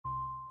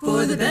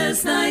For the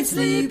best night's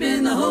sleep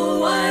in the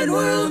whole wide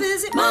world,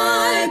 visit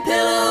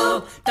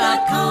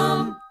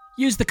MyPillow.com.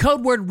 Use the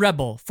code word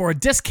REBEL for a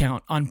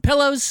discount on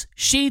pillows,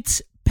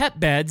 sheets, pet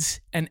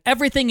beds, and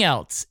everything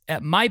else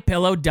at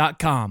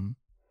MyPillow.com.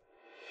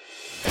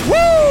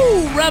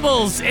 Woo!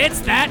 Rebels,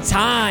 it's that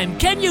time.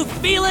 Can you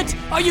feel it?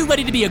 Are you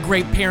ready to be a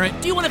great parent?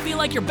 Do you want to feel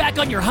like you're back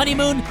on your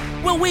honeymoon?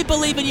 Well, we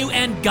believe in you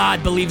and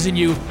God believes in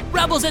you.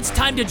 Rebels, it's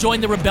time to join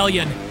the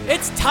rebellion.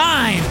 It's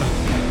time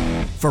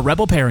for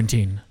Rebel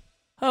Parenting.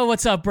 Oh,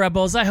 what's up,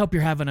 Rebels? I hope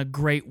you're having a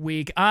great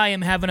week. I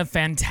am having a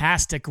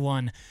fantastic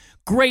one.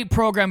 Great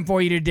program for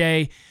you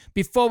today.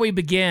 Before we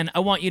begin,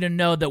 I want you to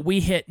know that we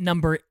hit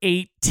number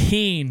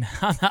 18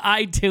 on the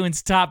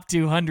iTunes Top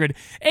 200.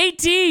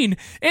 18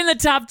 in the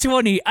top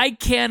 20. I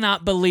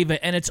cannot believe it.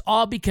 And it's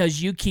all because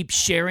you keep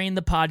sharing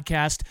the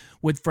podcast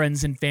with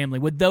friends and family,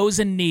 with those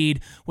in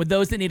need, with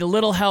those that need a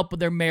little help with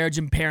their marriage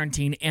and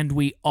parenting, and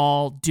we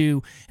all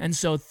do. And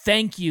so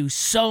thank you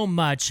so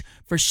much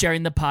for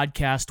sharing the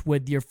podcast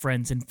with your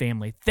friends and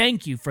family.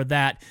 Thank you for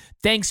that.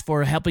 Thanks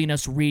for helping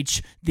us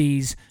reach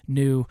these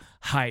new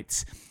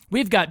heights.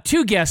 We've got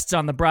two guests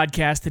on the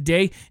broadcast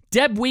today,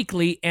 Deb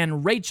Weekly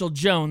and Rachel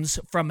Jones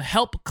from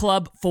Help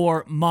Club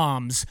for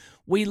Moms.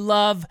 We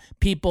love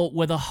people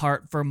with a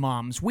heart for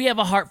moms. We have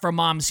a heart for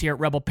moms here at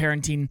Rebel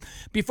Parenting.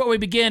 Before we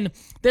begin,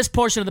 this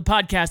portion of the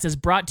podcast is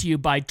brought to you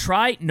by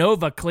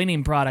Tri-Nova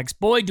Cleaning Products.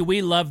 Boy, do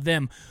we love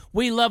them.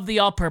 We love the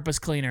all-purpose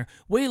cleaner.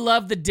 We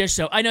love the dish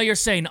soap. I know you're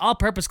saying,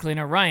 all-purpose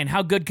cleaner, Ryan,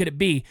 how good could it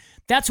be?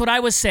 That's what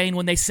I was saying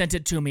when they sent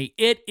it to me.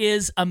 It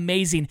is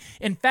amazing.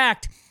 In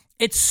fact,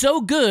 it's so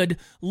good,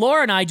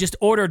 Laura and I just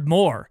ordered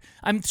more.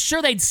 I'm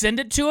sure they'd send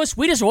it to us.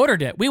 We just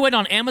ordered it. We went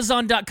on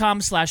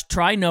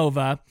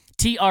Amazon.com/Trinova,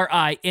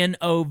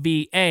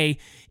 Trinova.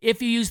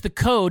 If you use the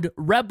code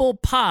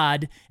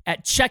REBELPOD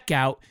at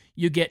checkout,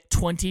 you get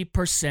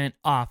 20%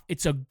 off.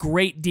 It's a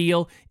great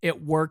deal.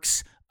 It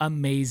works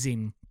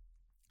amazing.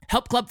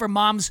 Help Club for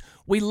Moms,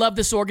 we love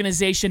this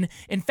organization.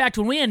 In fact,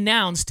 when we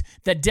announced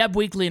that Deb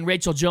Weekly and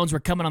Rachel Jones were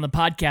coming on the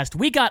podcast,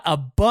 we got a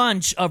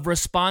bunch of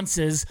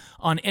responses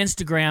on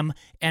Instagram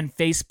and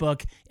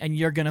Facebook, and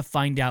you're going to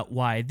find out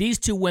why. These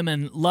two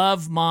women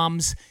love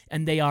moms,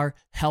 and they are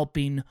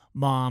helping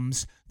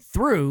moms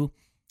through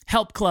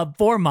Help Club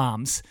for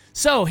Moms.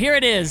 So here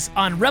it is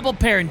on Rebel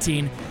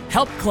Parenting,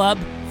 Help Club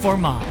for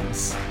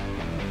Moms.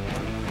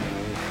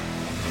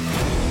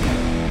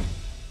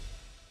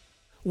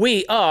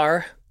 We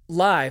are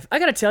live. I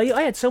got to tell you,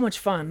 I had so much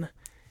fun.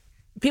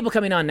 People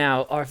coming on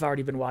now have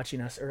already been watching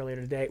us earlier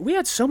today. We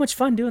had so much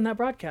fun doing that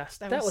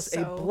broadcast. That was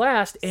a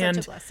blast. And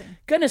a blessing.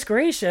 Goodness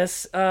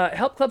gracious,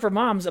 Help Club for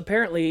Moms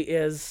apparently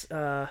is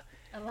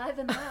alive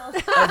and well.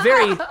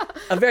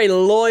 a very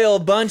loyal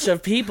bunch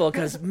of people,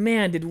 because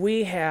man, did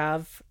we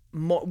have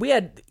more. We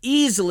had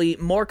easily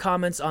more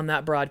comments on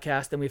that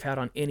broadcast than we've had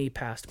on any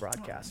past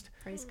broadcast.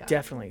 Praise God.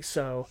 Definitely.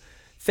 So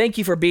thank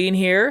you for being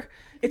here.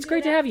 It's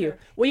great to have you.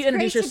 Will you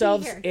introduce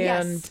yourselves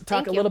and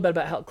talk a little bit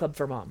about Help Club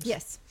for Moms?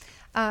 Yes.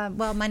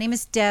 Well, my name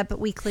is Deb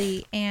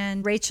Weekly,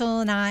 and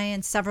Rachel and I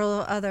and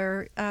several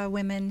other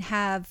women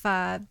have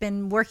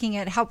been working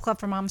at Help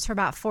Club for Moms for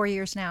about 4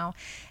 years now.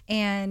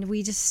 And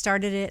we just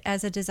started it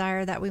as a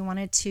desire that we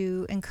wanted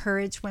to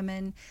encourage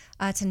women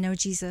to know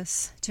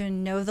Jesus, to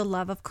know the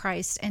love of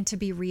Christ, and to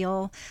be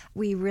real.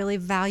 We really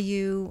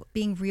value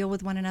being real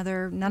with one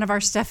another. None of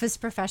our stuff is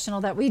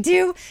professional that we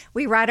do.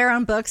 We write our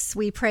own books.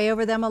 We pray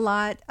over them a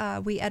lot.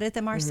 We edit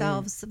them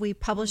ourselves. We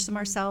publish them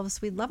ourselves.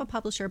 We love a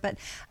publisher, but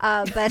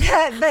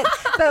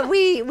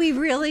we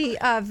really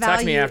value. Talk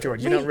to me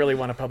afterward. You don't really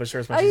want to publish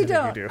as much as you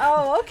do.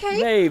 Oh,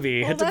 okay.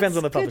 Maybe. Well, it depends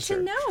on the publisher.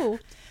 Good to know.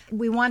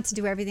 We want to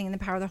do everything in the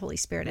power of the Holy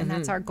Spirit, and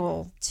that's our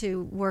goal,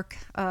 to work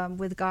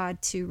with God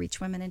to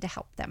reach women and to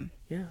help them.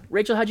 Yeah.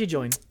 Rachel, how'd you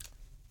join?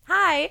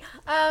 Hi.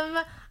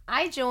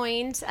 I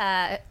joined,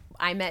 I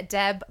met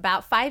Deb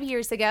about 5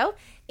 years ago,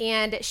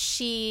 and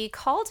she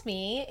called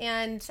me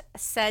and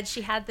said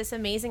she had this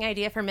amazing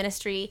idea for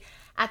ministry.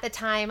 At the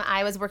time,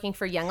 I was working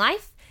for Young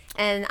Life,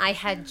 and I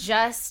had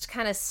just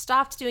kind of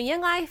stopped doing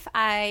Young Life.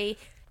 And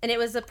it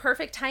was a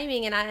perfect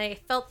timing, and I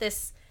felt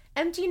this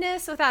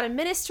emptiness without a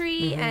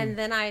ministry, and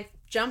then I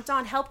jumped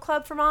on Help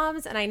Club for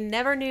Moms, and I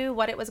never knew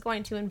what it was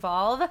going to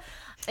involve.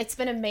 It's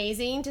been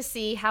amazing to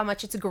see how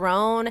much it's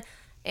grown,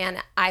 and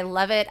I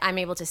love it. I'm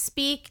able to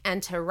speak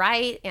and to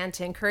write and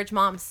to encourage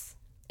moms.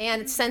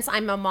 And since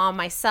I'm a mom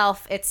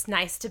myself, it's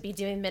nice to be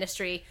doing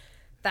ministry.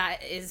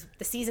 That is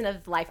the season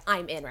of life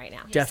I'm in right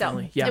now.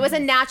 Definitely, so it was a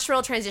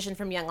natural transition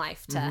from Young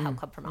Life to Help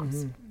Club for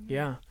Moms.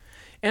 Yeah.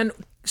 And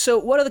so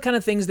what are the kind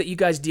of things that you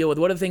guys deal with?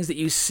 What are the things that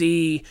you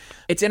see?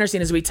 It's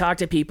interesting, as we talk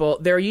to people,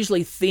 there are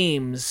usually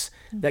themes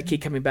that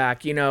keep coming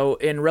back. You know,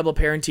 in Rebel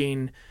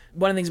Parenting,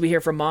 one of the things we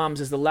hear from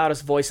moms is the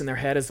loudest voice in their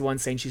head is the one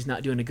saying she's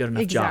not doing a good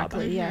enough job.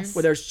 Exactly, yes.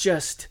 Where there's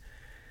just,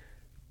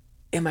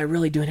 am I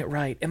really doing it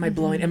right? Am I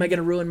blowing? Am I going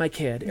to ruin my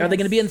kid? Are they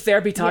going to be in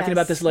therapy talking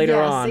about this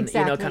later on? Exactly.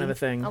 You know, kind of a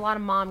thing. A lot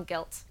of mom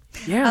guilt.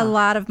 Yeah. A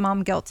lot of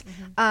mom guilt.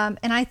 And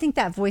I think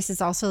that voice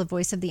is also the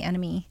voice of the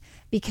enemy.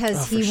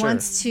 because for he sure.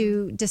 wants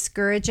to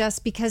discourage us.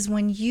 Because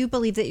when you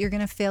believe that you're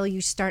going to fail,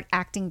 you start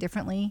acting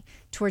differently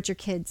towards your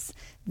kids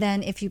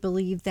than if you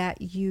believe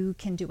that you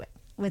can do it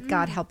with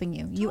God helping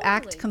you. You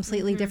act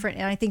completely different.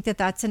 And I think that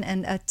that's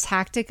a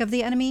tactic of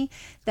the enemy,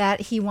 that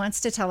he wants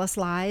to tell us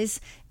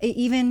lies,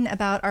 even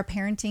about our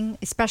parenting,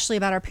 especially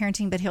about our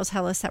parenting, but he'll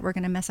tell us that we're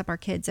going to mess up our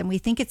kids. And we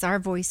think it's our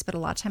voice, but a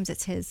lot of times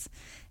it's his.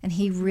 And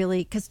he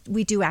really, because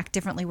we do act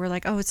differently. We're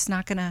like, oh,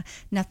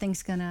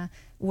 nothing's going to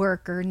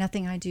work, or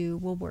nothing I do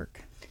will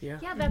work. Yeah,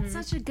 that's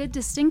such a good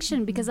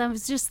distinction, because I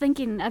was just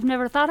thinking, I've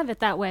never thought of it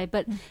that way,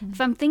 but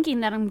if I'm thinking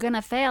that I'm going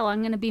to fail,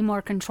 I'm going to be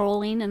more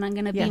controlling, and I'm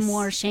going to be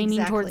more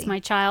shaming towards my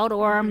child,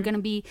 or I'm going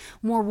to be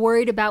more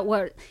worried about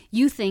what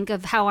you think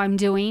of how I'm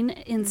doing,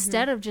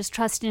 instead of just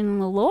trusting in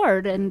the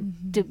Lord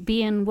and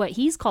being what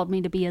he's called me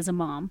to be as a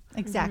mom.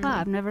 Exactly. Wow,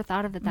 I've never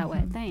thought of it that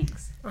way.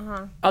 Thanks.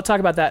 I'll talk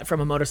about that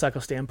from a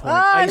motorcycle standpoint. Oh,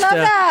 I love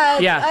that.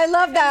 Yeah. I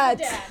love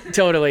that.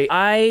 Totally.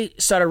 I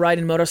started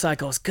riding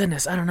motorcycles,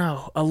 goodness, I don't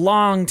know, a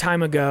long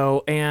time ago,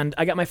 and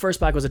I got my first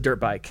bike was a dirt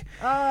bike.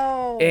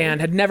 Oh. And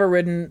had never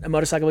ridden a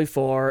motorcycle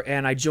before,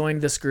 and I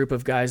joined this group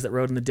of guys that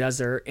rode in the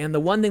desert, and the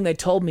one thing they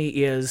told me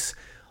is,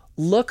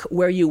 look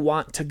where you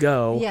want to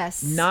go,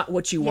 not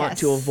what you want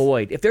to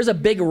avoid. If there's a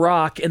big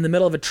rock in the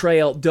middle of a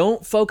trail,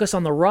 don't focus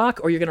on the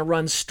rock, or you're going to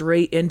run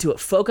straight into it.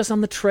 Focus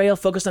on the trail,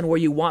 focus on where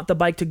you want the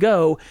bike to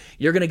go.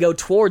 You're going to go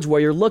towards where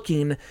you're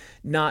looking,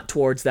 not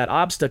towards that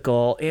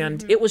obstacle.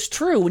 And it was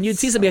true. When you'd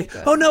see somebody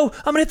like, oh no,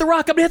 I'm going to hit the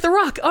rock, I'm going to hit the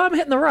rock, oh, I'm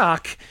hitting the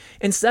rock.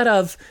 Instead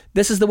of,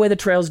 this is the way the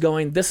trail's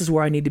going, this is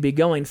where I need to be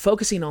going,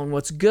 focusing on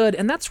what's good.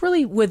 And that's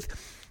really with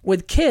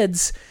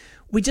kids.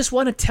 We just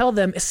want to tell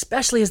them,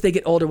 especially as they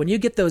get older, when you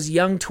get those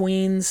young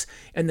tweens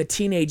and the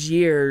teenage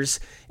years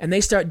and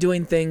they start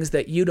doing things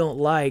that you don't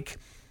like,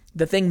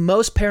 the thing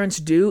most parents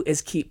do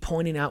is keep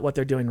pointing out what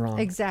they're doing wrong.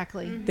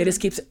 Exactly. They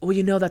just keep saying, well,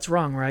 you know that's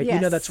wrong, right? Yes.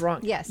 You know that's wrong.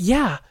 Yes.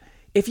 Yeah.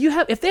 If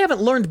they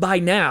haven't learned by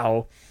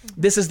now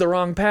this is the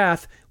wrong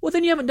path, well,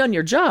 then you haven't done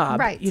your job.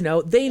 Right. You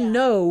know, they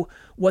know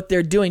what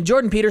they're doing.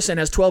 Jordan Peterson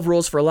has 12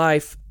 Rules for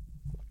Life.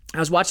 I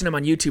was watching him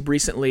on YouTube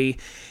recently,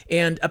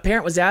 and a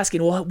parent was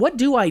asking, well, what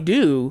do I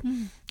do?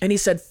 And he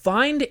said,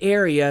 find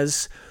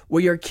areas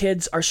where your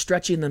kids are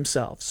stretching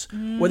themselves,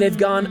 where they've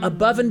gone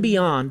above and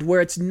beyond,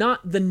 where it's not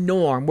the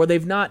norm, where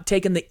they've not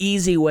taken the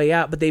easy way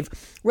out, but they've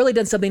really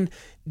done something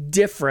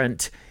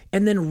different.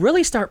 And then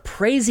really start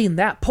praising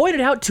that. Point it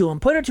out to them.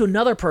 Point it to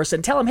another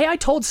person. Tell them, hey, I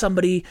told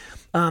somebody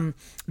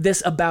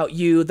this about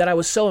you that I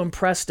was so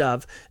impressed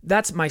of.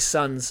 That's my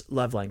son's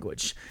love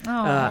language.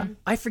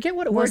 I forget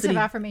what it was. Words of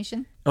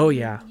affirmation. Oh,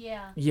 yeah.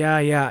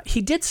 Yeah.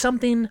 He did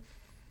something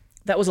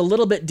that was a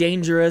little bit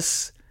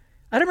dangerous.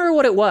 I don't remember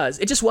what it was.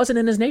 It just wasn't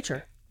in his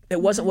nature.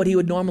 It wasn't what he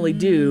would normally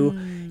do.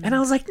 And I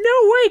was like,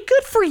 no way,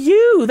 good for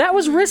you. That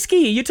was risky.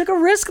 You took a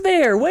risk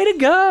there. Way to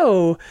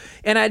go.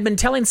 And I'd been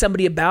telling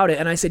somebody about it.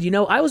 And I said,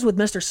 I was with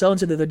Mr.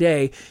 So-and-so the other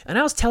day, and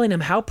I was telling him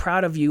how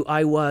proud of you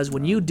I was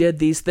when you did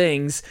these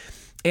things.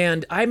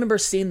 And I remember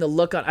seeing the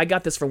look on, I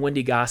got this from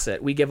Wendy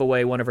Gossett. We give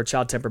away one of her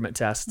child temperament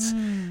tests.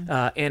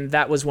 And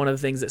that was one of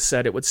the things that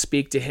said it would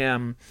speak to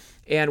him.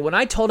 And when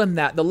I told him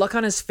that, the look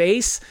on his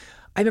face,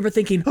 I remember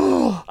thinking,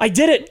 oh, I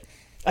did it.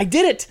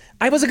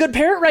 I was a good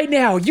parent right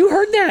now. You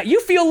heard that.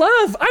 You feel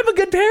love. I'm a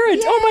good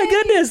parent. Yay. Oh my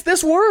goodness,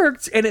 this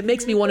worked. And it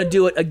makes me want to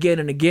do it again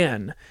and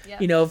again.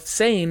 Yep.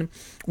 Saying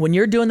when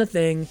you're doing the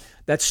thing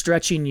that's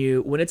stretching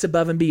you, when it's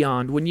above and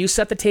beyond, when you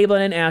set the table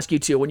and ask you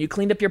to, when you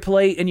cleaned up your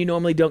plate and you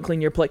normally don't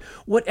clean your plate,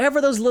 whatever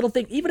those little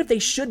things, even if they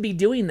should be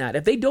doing that,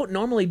 if they don't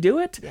normally do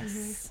it,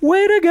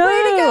 way to go.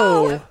 Way to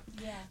go.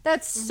 Yeah.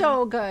 That's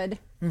so good.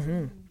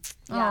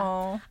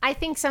 Yeah. I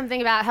think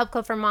something about Help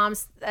Club for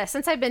Moms,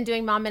 since I've been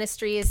doing mom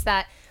ministry, is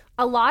that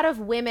a lot of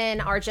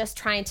women are just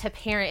trying to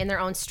parent in their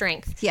own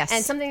strength. Yes.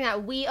 And something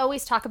that we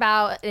always talk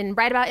about and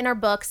write about in our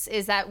books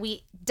is that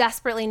we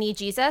desperately need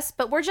Jesus,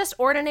 but we're just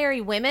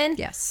ordinary women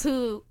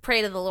who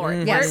pray to the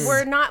Lord. Yes.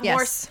 We're not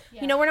more,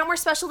 we're not more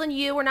special than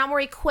you. We're not more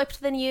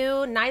equipped than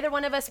you. Neither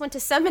one of us went to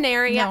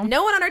seminary.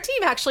 No one on our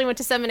team actually went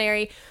to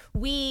seminary.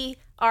 We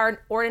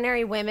are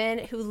ordinary women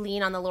who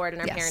lean on the Lord in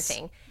our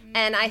parenting.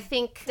 And I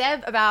think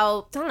Deb,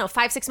 about,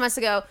 5-6 months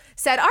ago,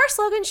 said our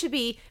slogan should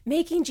be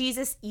making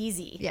Jesus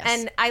easy. Yes.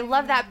 And I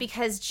love that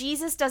because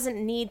Jesus doesn't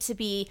need to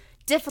be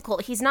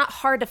difficult. He's not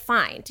hard to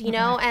find, you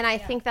know? And I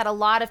think that a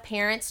lot of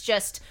parents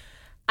just,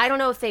 I don't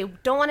know if they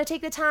don't want to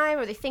take the time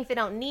or they think they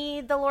don't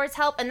need the Lord's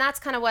help. And that's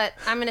kind of what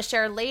I'm going to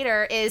share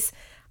later is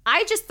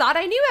I just thought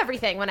I knew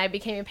everything when I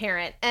became a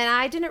parent, and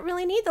I didn't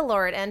really need the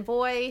Lord. And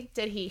boy,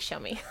 did he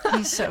show me.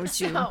 He showed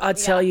you. I'll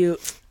tell you,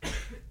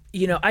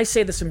 I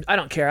say this, I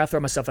don't care. I'll throw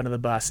myself under the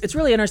bus. It's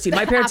really interesting.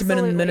 My parents have been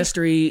in the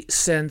ministry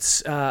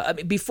since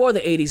before the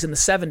 80s. In the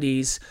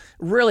 70s,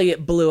 really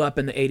it blew up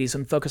in the 80s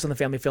when Focus on the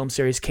Family film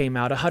series came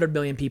out. 100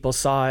 million people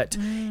saw it.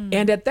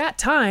 And at that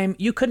time,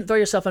 you couldn't throw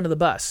yourself under the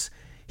bus.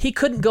 he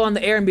couldn't go on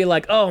the air and be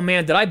like, oh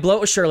man, did I blow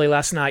it with Shirley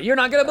last night? You're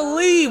not going to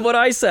believe what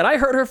I said. I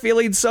hurt her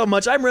feelings so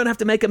much. I'm going to have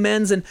to make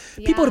amends. And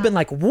people would have been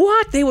like,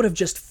 what? They would have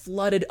just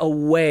flooded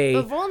away.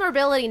 But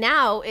vulnerability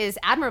now is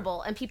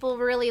admirable, and people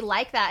really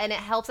like that, and it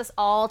helps us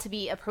all to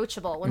be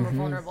approachable when we're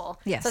vulnerable.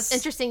 Yes. So it's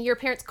interesting. Your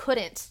parents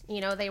couldn't.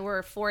 They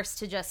were forced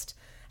to just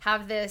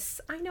have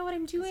this, I know what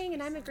I'm doing,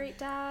 and I'm a great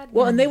dad.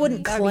 Well, and they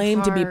wouldn't That'd be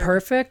claim to be hard.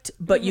 perfect,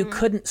 but you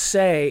couldn't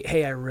say,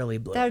 hey, I really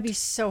blew That it. would be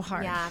so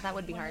hard. Yeah, that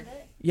would be hard.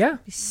 Yeah.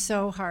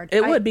 So hard.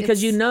 It would,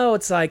 because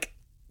it's like,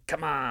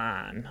 come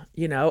on,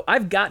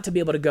 I've got to be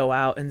able to go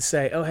out and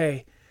say, oh,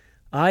 hey,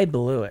 I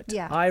blew it.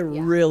 Yeah. I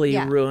really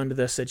Yeah. ruined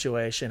this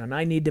situation and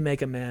I need to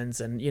make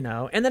amends. And,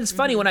 and then it's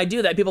funny when I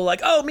do that, people are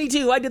like, oh, me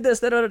too. I did this,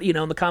 that,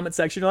 in the comment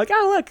section, you're like,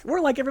 oh, look, we're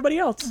like everybody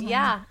else.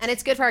 Yeah, and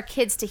it's good for our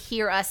kids to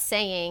hear us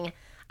saying,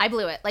 I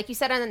blew it. Like you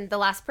said on the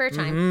last prayer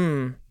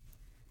time.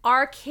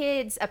 Our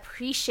kids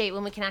appreciate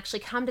when we can actually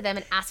come to them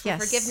and ask for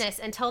forgiveness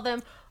and tell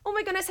them, oh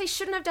my goodness, I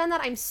shouldn't have done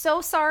that. I'm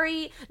so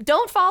sorry.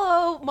 Don't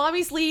follow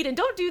mommy's lead and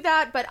don't do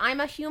that. But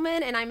I'm a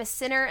human and I'm a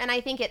sinner. And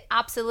I think it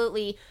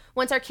absolutely,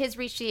 once our kids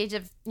reach the age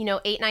of,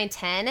 8, 9,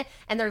 10,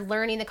 and they're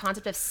learning the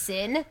concept of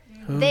sin,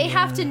 they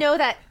have to know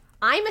that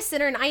I'm a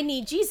sinner and I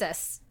need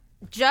Jesus,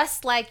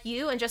 just like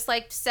you and just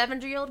like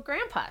 70-year-old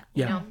grandpa,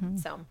 you know?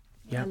 So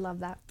I love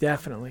that.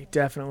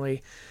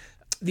 Definitely.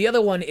 The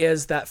other one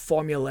is that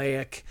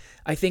formulaic.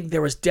 I think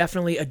there was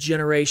definitely a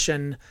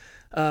generation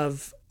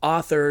of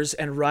authors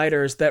and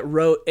writers that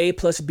wrote A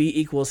 +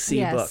 B =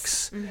 C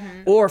books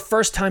or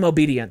First Time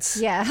Obedience.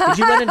 Yeah. Did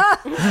you run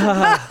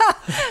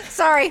in?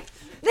 Sorry.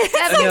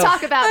 definitely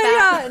talk about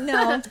that. Yeah,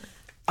 no.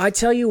 I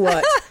tell you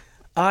what,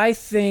 I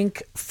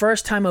think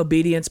First Time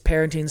Obedience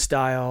parenting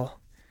style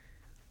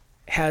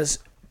has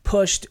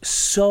pushed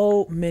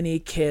so many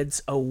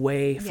kids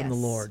away from the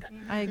Lord.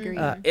 I agree.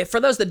 For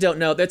those that don't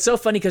know, that's so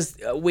funny because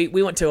we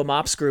went to a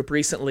MOPS group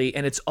recently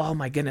and it's, oh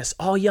my goodness,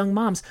 all young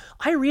moms.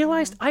 I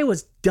realized I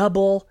was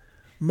double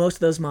most of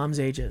those moms'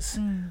 ages.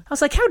 I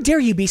was like, how dare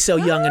you be so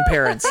young in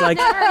parents? Like,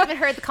 Never even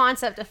heard the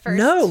concept of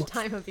first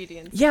time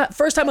obedience. Yeah,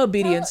 First Time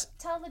Obedience.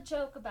 Tell the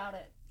joke about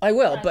it. I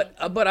will,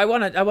 but I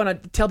want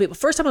to tell people,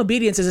 First Time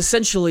Obedience is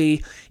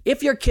essentially,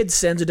 if your kid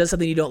sins or does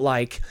something you don't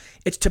like,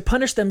 it's to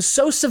punish them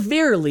so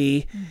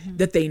severely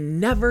that they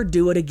never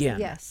do it again.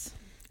 Yes.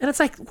 And it's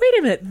like, wait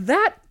a minute,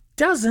 that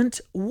doesn't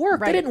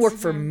work. That Right. didn't work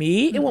for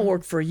me. It won't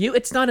work for you.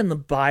 It's not in the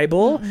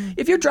Bible.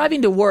 If you're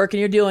driving to work and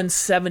you're doing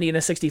 70 and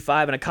a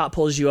 65 and a cop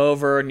pulls you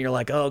over and you're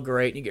like, oh,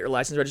 great. And you get your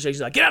license registration.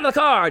 He's like, get out of the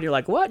car. And you're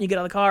like, what? And you get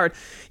out of the car. And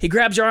he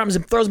grabs your arms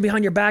and throws them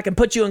behind your back and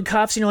puts you in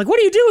cuffs. And you're like, what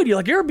are you doing? You're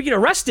like, you're being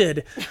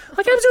arrested.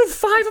 Like, I was doing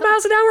 5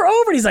 miles an hour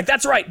over. And he's like,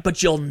 that's right.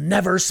 But you'll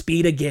never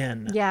speed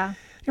again. Yeah.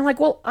 You're like,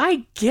 well,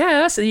 I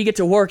guess. And you get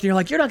to work and you're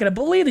like, you're not going to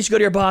believe this. You go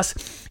to your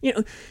boss. You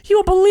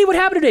won't believe what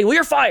happened today. Well,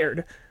 you're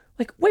fired.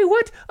 Like, wait,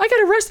 what? I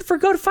got arrested for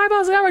going 5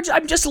 miles an hour.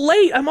 I'm just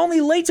late. I'm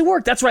only late to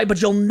work. That's right,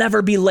 but you'll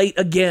never be late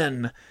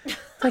again.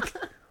 Like,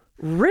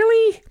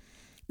 really?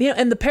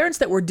 And the parents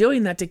that were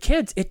doing that to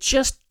kids,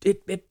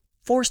 it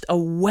forced a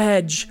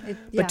wedge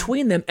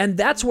between them. And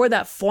that's where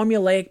that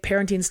formulaic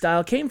parenting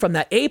style came from,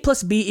 that A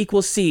 + B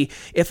 = C.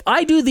 If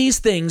I do these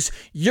things,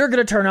 you're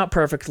going to turn out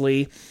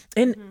perfectly.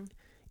 And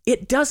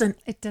it doesn't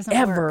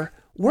ever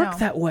work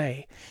that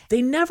way.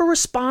 They never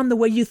respond the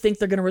way you think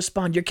they're going to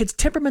respond. Your kids'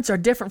 temperaments are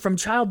different from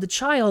child to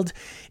child.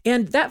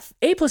 And that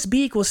A +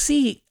 B =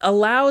 C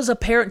allows a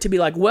parent to be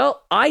like,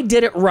 well, I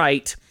did it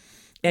right.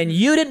 And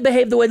you didn't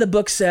behave the way the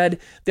book said.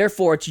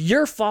 Therefore, it's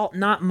your fault,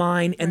 not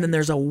mine. And then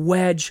there's a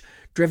wedge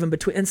driven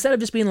between, instead of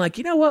just being like,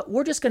 you know what,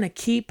 we're just going to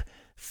keep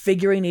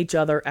figuring each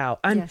other out.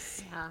 And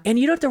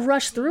you don't have to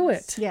rush through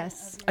it.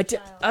 Yes.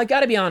 I got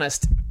to be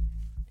honest.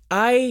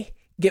 I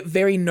get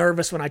very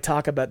nervous when I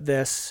talk about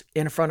this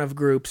in front of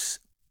groups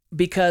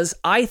because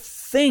I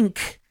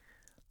think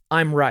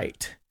I'm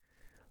right,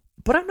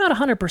 but I'm not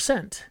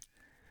 100%.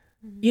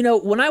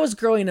 When I was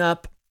growing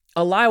up,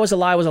 a lie was a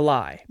lie was a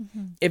lie.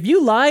 If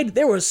you lied,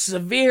 there were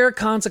severe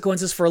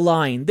consequences for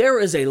lying. There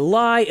is a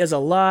lie is a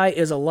lie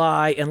is a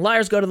lie, and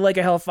liars go to the lake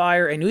of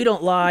hellfire, and we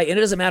don't lie, and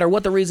it doesn't matter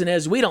what the reason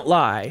is, we don't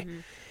lie.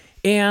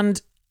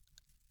 And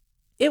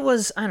it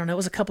was, I don't know, it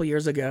was a couple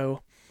years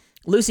ago.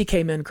 Lucy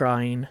came in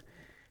crying.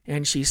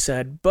 And she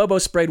said, Bobo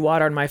sprayed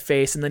water on my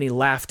face and then he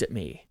laughed at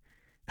me.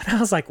 And I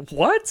was like,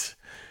 what?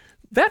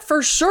 That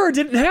for sure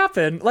didn't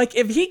happen. Like,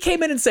 if he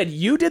came in and said,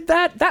 you did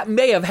that, that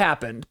may have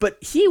happened. But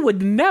he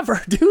would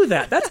never do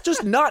that. That's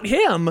just not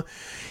him.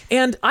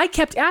 And I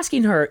kept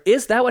asking her,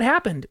 is that what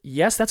happened?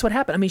 Yes, that's what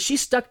happened. I mean, she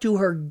stuck to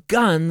her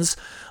guns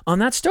on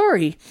that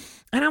story.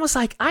 And I was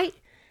like,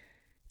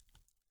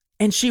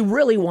 and she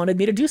really wanted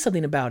me to do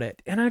something about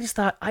it. And I just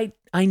thought,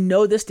 I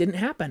know this didn't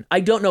happen. I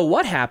don't know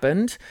what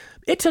happened.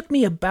 It took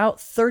me about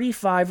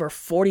 35 or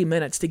 40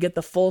 minutes to get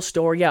the full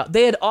story out.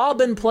 They had all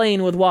been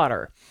playing with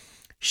water.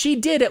 She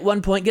did at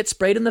one point get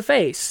sprayed in the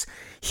face.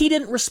 he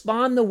didn't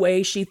respond the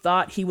way she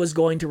thought he was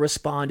going to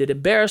respond. It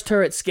embarrassed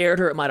her. It scared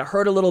her. It might have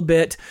hurt a little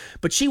bit,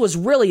 but she was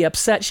really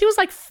upset. She was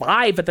like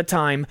 5 at the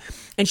time,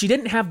 and she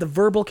didn't have the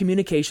verbal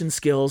communication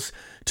skills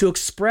to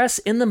express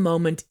in the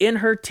moment, in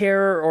her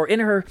terror or in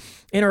her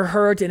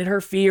hurt and in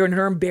her fear and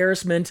her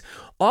embarrassment,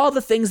 all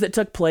the things that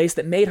took place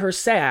that made her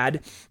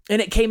sad.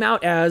 And it came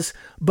out as,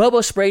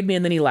 Bobo sprayed me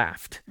and then he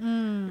laughed.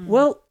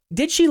 Well,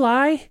 did she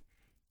lie?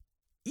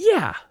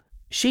 Yeah,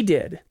 she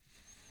did.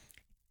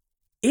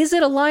 Is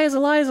it a lie is a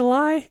lie is a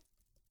lie?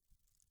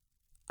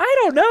 I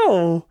don't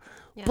know.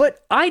 Yeah.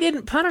 But I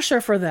didn't punish her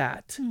for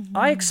that.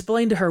 I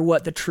explained to her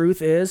what the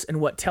truth is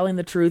and what telling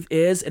the truth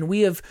is, and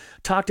we have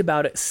talked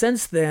about it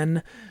since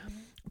then.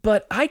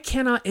 But I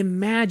cannot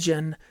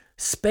imagine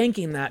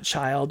spanking that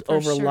child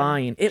over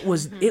lying. It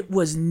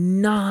was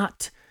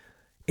not,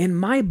 in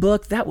my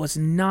book, that was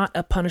not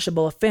a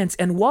punishable offense.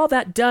 And while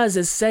that does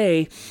is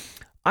say,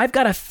 I've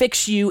got to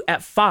fix you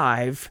at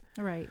 5.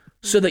 Right.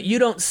 So that you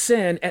don't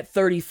sin at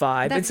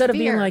 35. That's instead of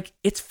being like,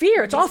 it's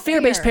fear. It's all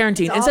fear-based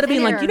parenting. Instead of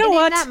being like, you know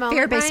what?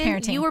 Fear-based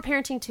parenting. You were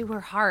parenting to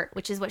her heart,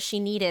 which is what she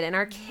needed. And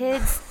our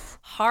kid's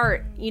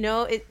heart,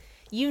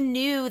 you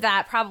knew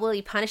that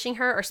probably punishing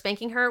her or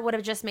spanking her would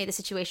have just made the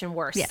situation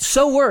worse. Yes.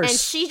 So worse. And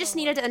she just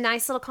needed a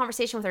nice little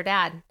conversation with her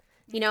dad.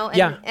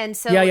 And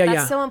so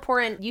that's so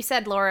important. You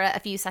said, Laura, a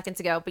few seconds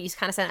ago, but you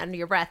kind of said it under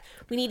your breath.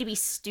 We need to be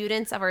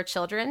students of our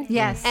children.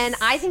 Yes. And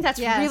I think that's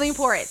really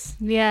important.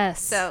 Yes.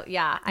 So,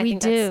 I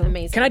think that's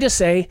amazing. Can I just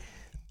say,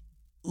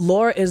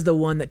 Laura is the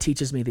one that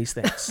teaches me these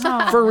things.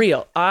 For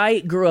real. I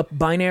grew up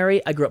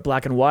binary. I grew up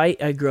black and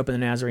white. I grew up in the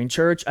Nazarene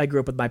church. I grew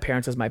up with my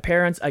parents as my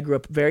parents. I grew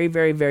up very,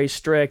 very, very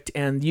strict.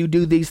 And you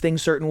do these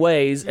things certain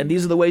ways, and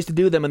these are the ways to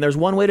do them. And there's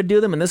one way to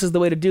do them, and this is the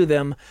way to do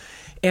them.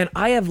 And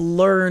I have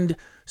learned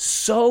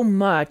so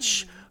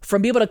much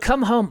from being able to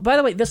come home. By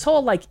the way, this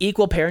whole like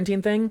equal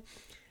parenting thing,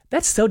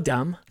 that's so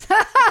dumb.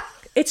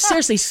 It's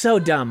seriously so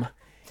dumb.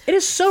 It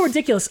is so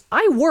ridiculous.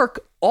 I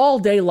work all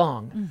day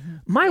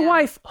long. My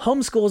wife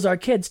homeschools our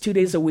kids 2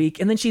 days a week,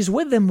 and then she's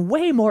with them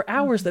way more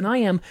hours than I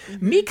am.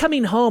 Me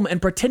coming home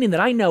and pretending that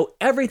I know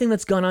everything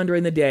that's gone on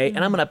during the day,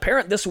 and I'm going to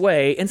parent this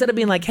way, instead of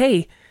being like,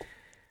 hey,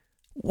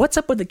 what's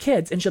up with the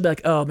kids? And she'll be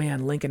like, oh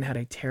man, Lincoln had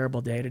a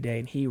terrible day today,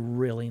 and he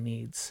really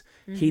needs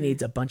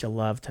a bunch of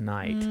love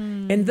tonight.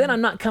 And then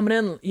I'm not coming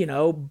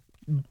in,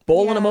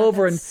 bowling him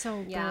over. And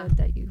so good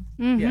that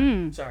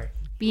you... Sorry.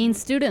 Being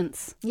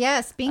students.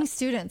 Yes, being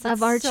students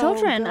of our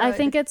children. Good. I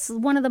think it's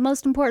one of the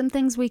most important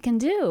things we can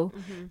do,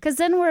 because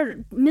then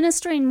we're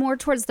ministering more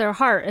towards their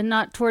heart and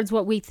not towards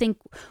what we think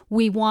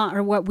we want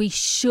or what we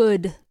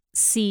should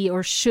see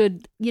or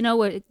should,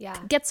 it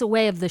gets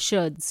away of the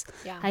shoulds.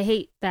 Yeah. I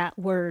hate that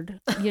word,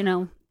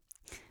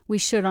 We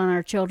should on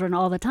our children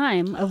all the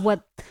time of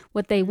what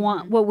they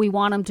want, what we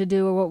want them to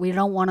do or what we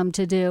don't want them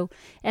to do.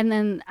 And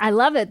then I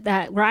love it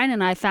that Ryan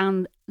and I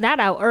found that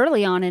out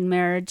early on in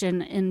marriage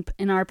and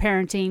in our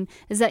parenting,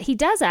 is that he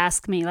does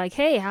ask me like,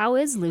 hey, how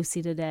is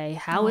Lucy today?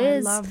 How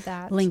is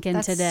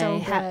Lincoln today?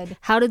 So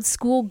how did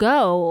school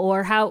go?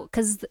 Or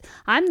because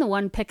I'm the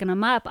one picking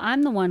them up.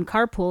 I'm the one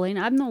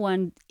carpooling. I'm the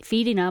one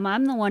feeding them.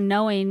 I'm the one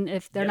knowing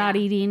if they're not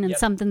eating and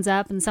something's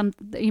up and some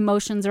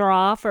emotions are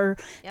off or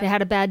they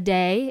had a bad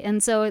day.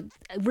 And so it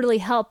really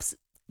helps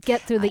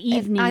get through the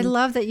evening. I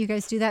love that you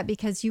guys do that,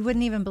 because you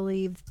wouldn't even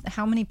believe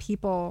how many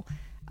people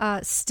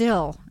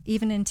still,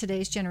 even in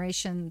today's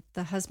generation,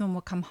 the husband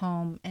will come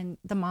home and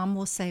the mom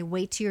will say,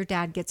 wait till your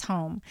dad gets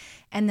home.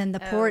 And then the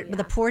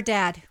poor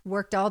dad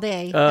worked all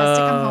day, has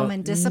to come home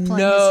and discipline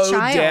his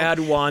child. No dad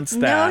wants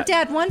that. No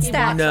dad wants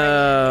that.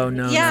 No.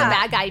 Yeah. He's the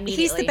bad guy immediately.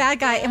 He's the bad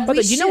guy. And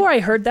but you know where I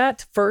heard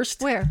that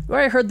first? Where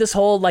I heard this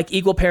whole like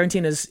equal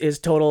parenting is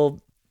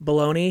total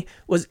baloney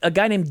was a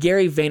guy named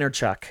Gary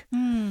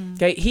Vaynerchuk.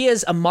 Okay, he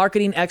is a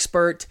marketing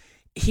expert.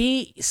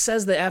 He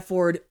says the F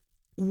word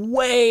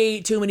way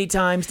too many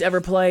times to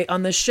ever play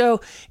on this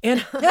show.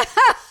 And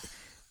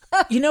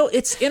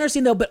it's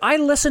interesting though, but I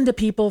listen to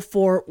people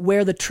for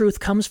where the truth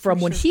comes from.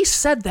 When he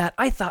said that,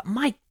 I thought,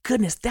 my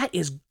goodness, that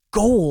is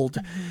gold.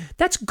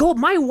 That's gold.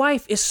 My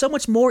wife is so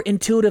much more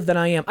intuitive than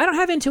I am. I don't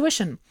have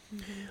intuition.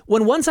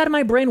 When one side of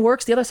my brain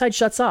works, the other side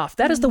shuts off.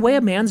 That is the way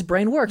a man's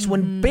brain works.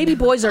 When baby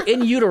boys are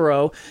in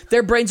utero,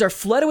 their brains are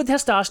flooded with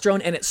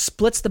testosterone and it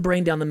splits the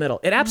brain down the middle.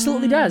 It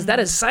absolutely does. That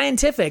is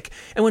scientific.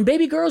 And when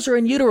baby girls are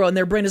in utero and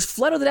their brain is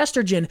flooded with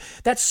estrogen,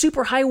 that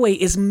superhighway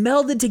is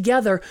melded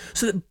together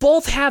so that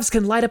both halves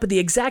can light up at the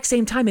exact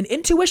same time. And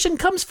intuition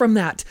comes from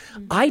that.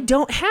 I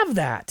don't have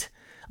that.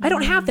 I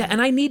don't have that. And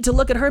I need to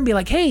look at her and be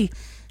like, hey,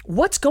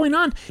 what's going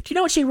on? Do you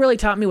know what she really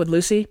taught me with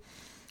Lucy?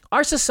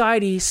 Our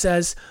society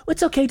says, well,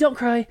 it's okay, don't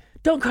cry.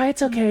 Don't cry,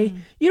 it's okay.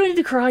 You don't need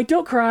to cry,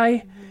 don't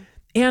cry.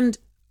 And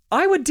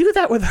I would do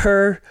that with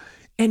her,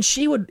 and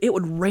it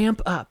would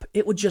ramp up.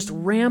 It would just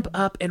ramp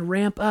up and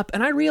ramp up.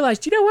 And I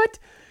realized, you know what?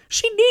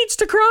 She needs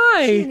to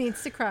cry. She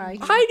needs to cry.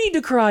 I need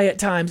to cry at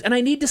times, and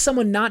I need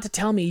someone not to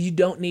tell me you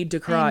don't need to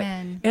cry.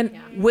 Amen.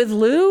 And with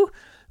Lou,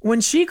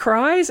 when she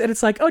cries, and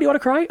it's like, oh, do you want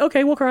to cry?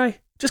 Okay, we'll cry.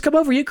 Just come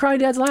over. You cry in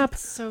Dad's lap.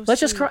 So Let's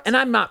just sweet. cry. And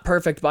I'm not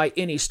perfect by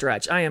any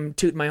stretch. I am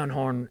tooting my own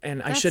horn,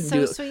 and I shouldn't do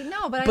it. That's so sweet.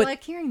 No, but I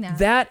like hearing that.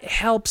 That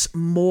helps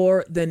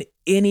more than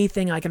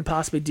anything I can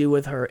possibly do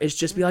with her. Is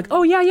just be like,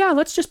 oh yeah,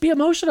 let's just be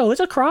emotional. Let's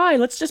just cry.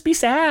 Let's just be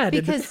sad.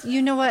 Because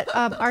you know what?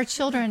 Our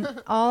children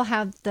all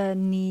have the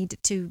need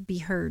to be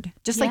heard,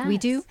 just like we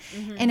do.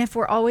 And if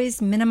we're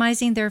always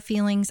minimizing their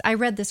feelings, I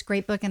read this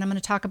great book, and I'm going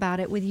to talk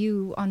about it with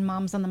you on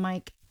Moms on the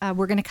Mic.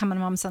 We're going to come on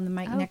Moms on the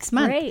Mic next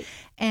month. Great.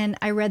 And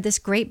I read this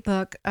great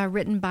book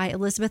written by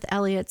Elizabeth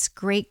Elliot's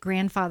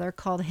great-grandfather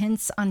called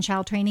Hints on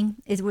Child Training.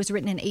 It was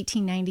written in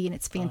 1890, and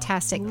it's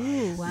fantastic.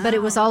 Ooh, wow. But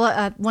it was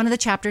all one of the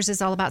chapters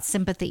is all about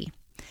sympathy.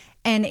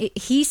 And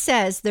he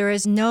says there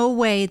is no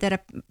way that a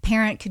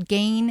parent could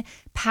gain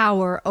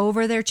power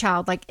over their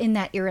child, like in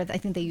that era, I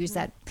think they use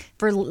that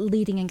for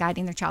leading and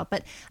guiding their child,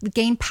 but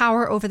gain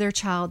power over their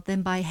child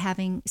than by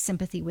having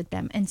sympathy with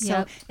them. And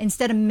so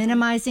instead of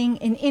minimizing,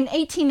 in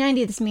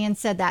 1890, this man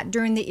said that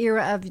during the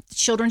era of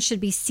children should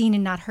be seen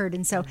and not heard.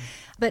 And so,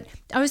 but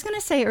I was going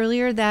to say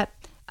earlier that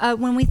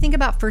when we think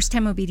about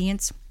first-time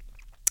obedience,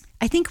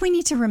 I think we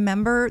need to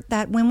remember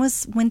that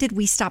when did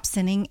we stop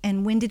sinning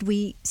and when did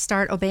we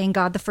start obeying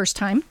God the first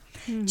time?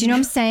 Do you know what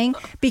I'm saying?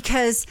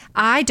 Because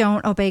I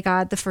don't obey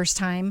God the first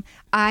time.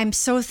 I'm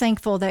so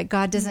thankful that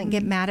God doesn't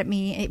get mad at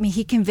me. I mean,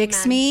 he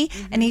convicts me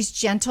and he's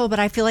gentle, but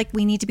I feel like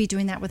we need to be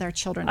doing that with our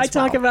children as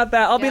well. I talk about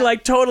that. I'll be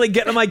like totally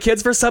getting on my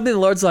kids for something. The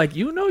Lord's like,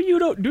 you know, you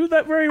don't do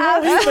that very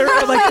well either.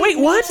 I'm like, wait,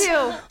 what?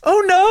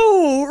 Oh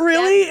no,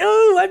 really?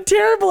 Oh, I'm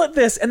terrible at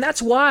this. And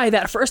that's why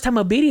that first time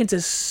obedience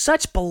is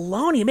such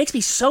baloney. It makes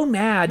me so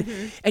mad.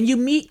 And you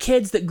meet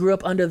kids that grew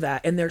up under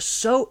that and they're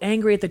so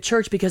angry at the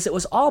church because it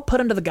was all put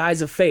under the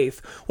guise of faith.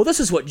 Well, this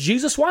is what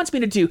Jesus wants me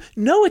to do.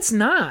 No, it's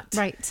not.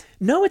 Right.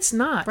 No, it's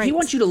not. Right. He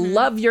wants you to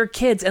love your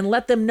kids and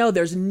let them know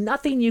there's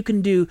nothing you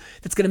can do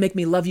that's going to make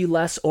me love you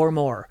less or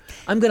more.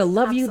 I'm going to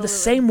love you the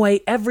same way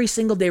every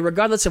single day,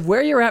 regardless of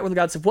where you're at,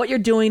 regardless of what you're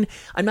doing.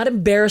 I'm not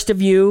embarrassed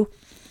of you.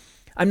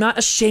 I'm not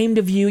ashamed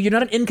of you. You're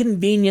not an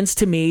inconvenience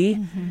to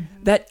me.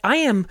 That I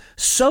am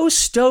so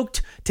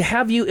stoked to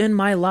have you in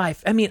my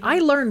life. I mean, I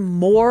learn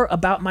more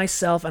about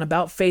myself and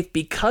about faith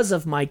because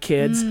of my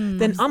kids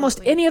than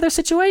almost any other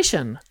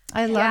situation.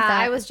 I love that.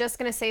 I was just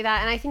going to say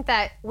that. And I think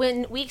that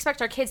when we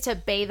expect our kids to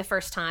obey the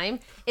first time,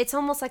 it's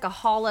almost like a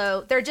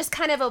hollow, they're just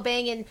kind of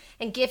obeying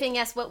and giving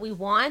us what we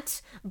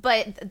want,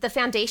 but the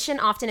foundation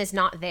often is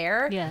not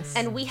there. Yes.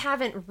 And we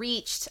haven't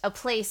reached a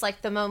place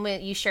like the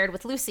moment you shared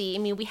with Lucy. I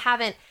mean, we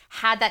haven't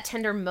had that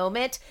tender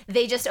moment.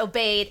 They just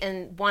obeyed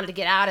and wanted to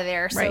get out of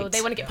there. So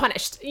they want to get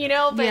punished, you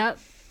know? But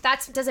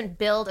that doesn't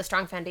build a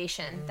strong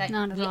foundation that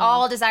we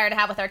all desire to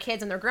have with our kids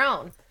when they're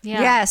grown.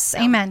 Yeah. Yes,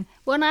 amen.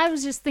 When I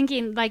was just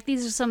thinking, like,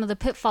 these are some of the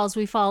pitfalls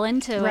we fall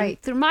into. Right.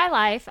 And through my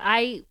life,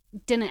 I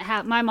didn't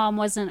have, my mom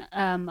wasn't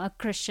a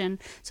Christian,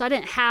 so I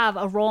didn't have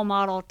a role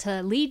model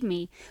to lead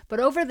me. But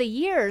over the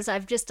years,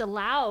 I've just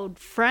allowed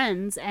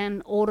friends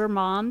and older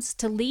moms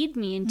to lead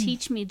me and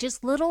teach me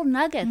just little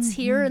nuggets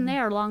here and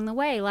there along the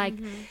way. Like,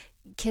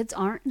 kids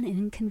aren't an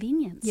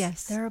inconvenience.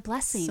 Yes. They're a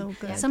blessing. So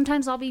good.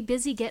 Sometimes I'll be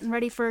busy getting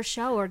ready for a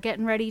show or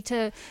getting ready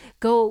to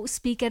go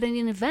speak at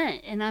an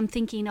event. And I'm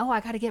thinking, oh, I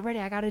got to get ready.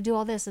 I got to do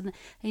all this. And,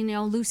 you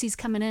know, Lucy's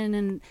coming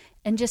in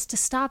and just to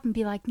stop and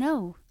be like,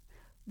 no,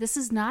 this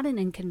is not an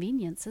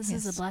inconvenience. This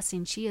is a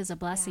blessing. She is a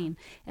blessing.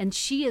 And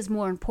she is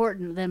more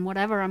important than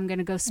whatever I'm going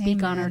to go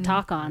speak on or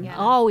talk on.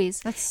 Always.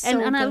 That's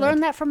so and I good.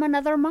 learned that from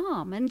another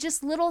mom. And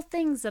just little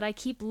things that I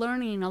keep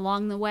learning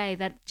along the way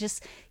that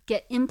just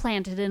get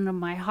implanted into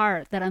my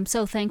heart that I'm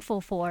so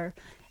thankful for.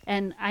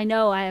 And I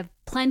know I have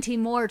plenty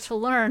more to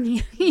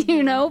learn,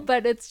 you know,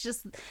 but it's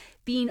just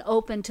being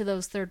open to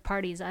those third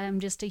parties. I am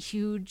just a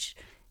huge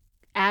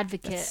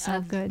advocate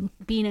of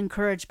being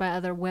encouraged by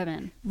other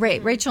women.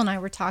 Right. Rachel and I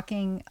were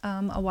talking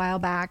a while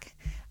back.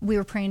 We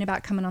were praying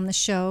about coming on the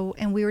show,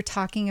 and we were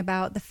talking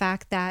about the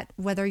fact that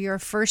whether you're a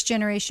first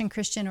generation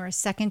Christian or a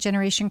second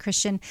generation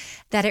Christian,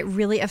 that it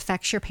really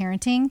affects your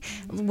parenting.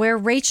 Where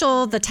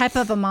Rachel, the type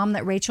of a mom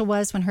that Rachel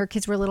was when her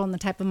kids were little and the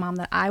type of mom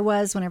that I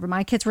was whenever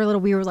my kids were little,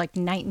 we were like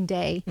night and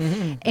day.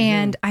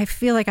 And I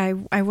feel like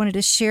I wanted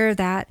to share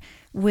that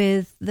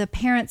with the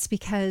parents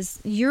because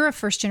you're a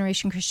first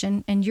generation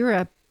Christian and you're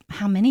a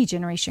how many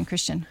generation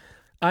Christian?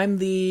 I'm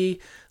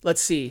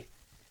let's see.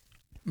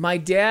 My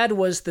dad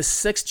was the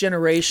 6th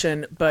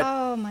generation, but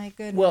oh my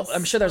goodness. Well,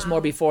 I'm sure there's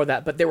more before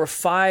that, but there were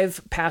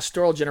 5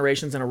 pastoral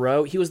generations in a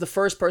row. He was the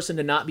first person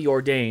to not be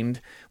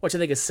ordained, which I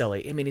think is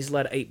silly. I mean, he's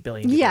led 8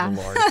 billion people to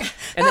the Lord.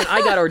 And then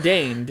I got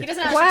ordained. He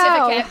doesn't have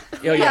a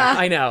certificate. Oh yeah,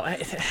 I know.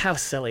 How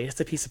silly.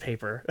 It's a piece of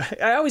paper.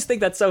 I always think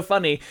that's so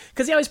funny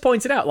because he always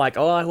points it out like,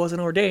 oh, I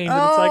wasn't ordained.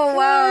 And it's like,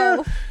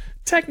 wow.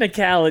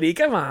 Technicality,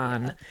 come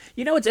on.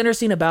 You know what's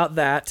interesting about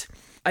that?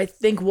 I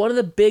think one of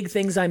the big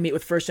things I meet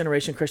with first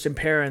generation Christian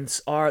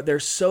parents are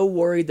they're so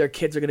worried their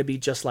kids are going to be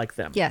just like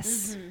them.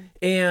 Yes.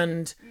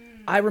 And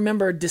I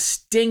remember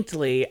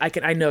distinctly,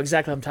 I know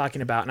exactly what I'm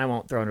talking about and I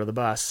won't throw her under the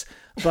bus,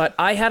 but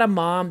I had a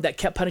mom that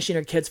kept punishing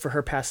her kids for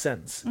her past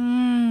sins.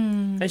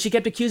 And she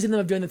kept accusing them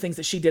of doing the things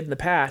that she did in the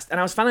past. And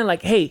I was finally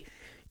like, hey,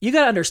 you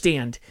got to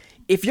understand,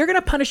 if you're going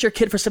to punish your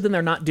kid for something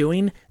they're not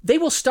doing, they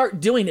will start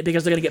doing it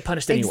because they're going to get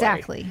punished anyway.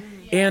 Exactly.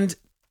 And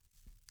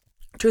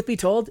truth be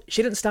told,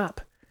 she didn't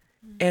stop.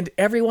 And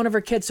every one of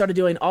her kids started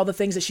doing all the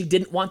things that she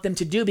didn't want them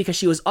to do because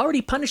she was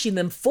already punishing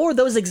them for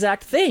those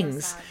exact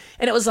things.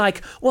 And it was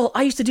like, well,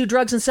 I used to do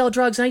drugs and sell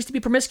drugs and I used to be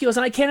promiscuous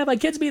and I can't have my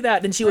kids be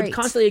that. And she would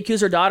constantly accuse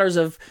her daughters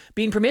of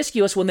being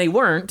promiscuous when they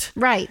weren't.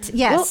 Right.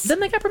 Yes. Well, then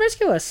they got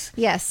promiscuous.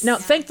 Yes. Now,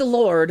 thank the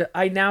Lord,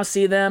 I now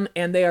see them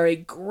and they are a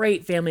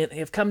great family. They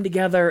have come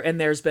together and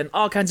there's been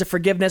all kinds of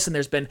forgiveness and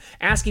there's been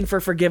asking for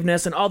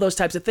forgiveness and all those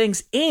types of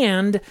things.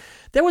 And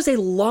there was a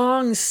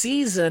long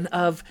season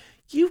of,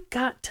 you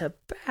got to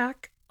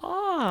back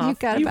off. You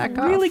got to back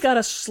off. You really got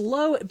to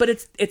slow it. But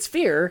it's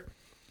fear.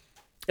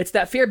 It's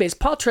that fear-based.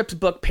 Paul Tripp's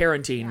book,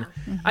 Parenting.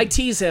 I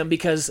tease him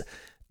because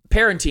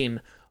parenting,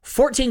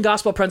 14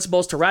 gospel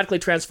principles to radically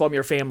transform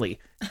your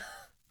family.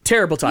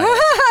 Terrible title.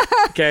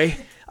 Okay?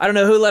 I don't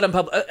know who let him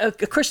a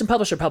Christian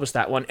publisher published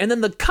that one. And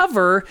then the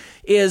cover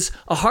is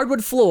a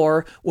hardwood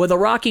floor with a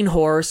rocking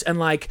horse and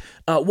like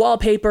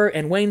wallpaper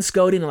and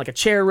wainscoting and like a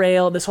chair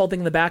rail, this whole thing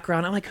in the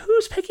background. I'm like,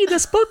 who's picking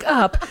this book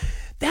up?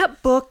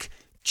 That book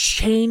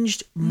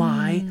changed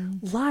my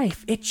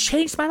life. It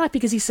changed my life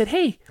because he said,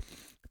 hey,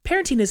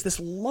 parenting is this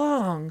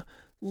long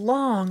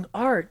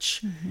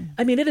arch.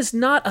 I mean, it is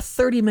not a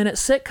 30-minute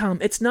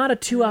sitcom. It's not a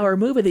 2-hour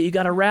movie that you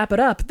got to wrap it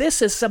up. This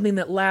is something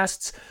that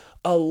lasts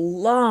a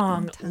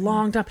long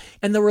time.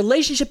 And the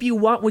relationship you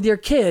want with your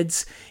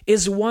kids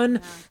is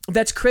one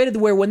that's created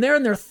where when they're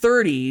in their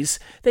 30s,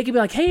 they can be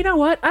like, hey, you know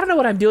what? I don't know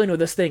what I'm doing with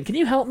this thing. Can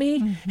you help me?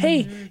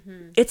 Hey,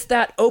 it's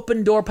that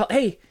open door.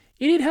 Hey,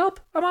 you need help?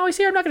 I'm always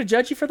here. I'm not going to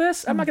judge you for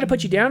this. I'm not going to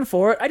put you down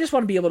for it. I just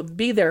want to be able to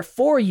be there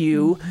for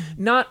you,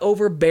 not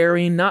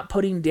overbearing, not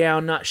putting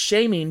down, not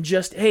shaming.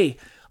 Just, hey,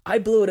 I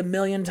blew it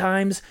 1,000,000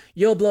 times.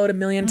 You'll blow it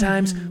 1,000,000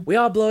 times. We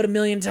all blow it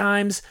 1,000,000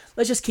 times.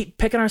 Let's just keep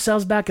picking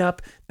ourselves back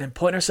up and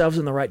pointing ourselves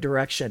in the right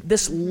direction.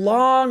 This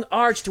long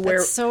arch to where...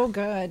 That's so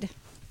good.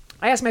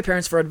 I ask my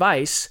parents for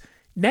advice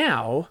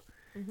now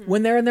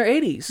when they're in their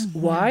 80s.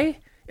 Why?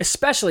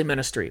 Especially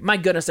ministry. My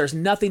goodness, there's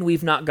nothing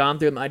we've not gone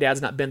through. My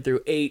dad's not been through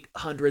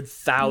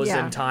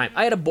 800,000 times.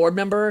 I had a board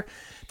member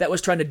that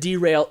was trying to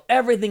derail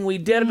everything we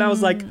did. And I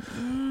was like,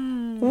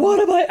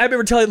 what am I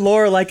remember telling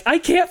Laura, like, I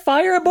can't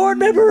fire a board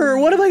member.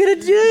 What am I going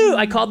to do?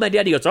 I called my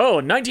dad. He goes, oh,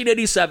 in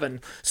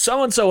 1987,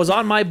 so-and-so was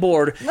on my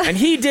board and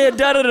he did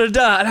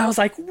da-da-da-da. And I was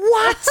like,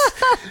 what?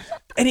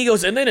 And he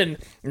goes, and then in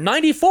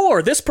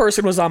 94, this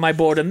person was on my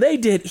board and they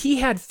did. He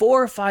had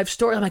 4 or 5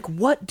 stories. I'm like,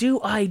 what do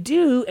I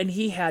do? And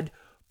he had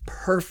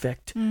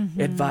perfect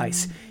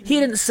advice. He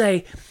didn't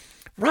say,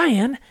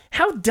 Ryan,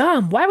 how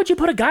dumb. Why would you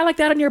put a guy like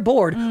that on your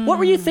board? What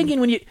were you thinking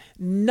when you...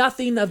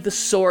 Nothing of the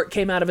sort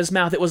came out of his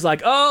mouth. It was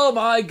like, oh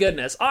my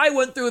goodness, I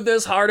went through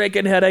this heartache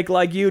and headache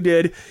like you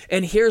did.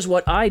 And here's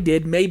what I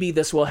did. Maybe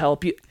this will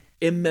help you.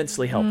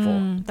 Immensely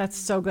helpful. That's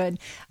so good.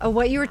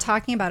 What you were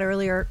talking about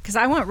earlier, because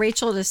I want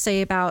Rachel to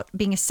say about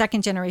being a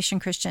second generation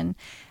Christian,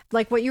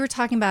 like what you were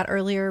talking about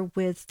earlier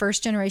with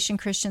first generation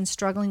Christians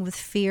struggling with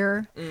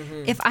fear.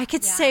 If I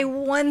could say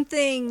one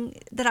thing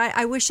that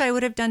I wish I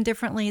would have done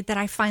differently that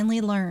I finally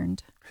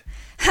learned,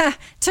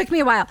 took me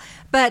a while,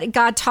 but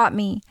God taught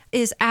me,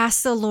 is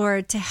ask the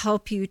Lord to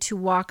help you to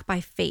walk by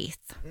faith.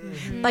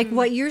 Like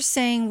what you're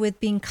saying with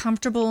being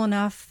comfortable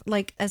enough,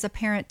 like as a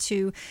parent,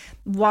 to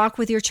walk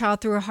with your child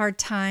through a hard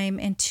time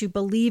and to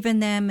believe in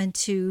them and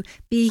to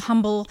be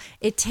humble.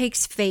 It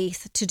takes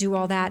faith to do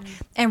all that.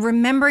 And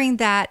remembering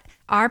that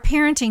our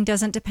parenting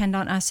doesn't depend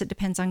on us. It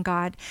depends on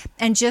God.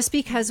 And just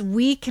because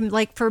we can,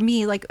 like for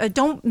me, like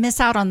don't miss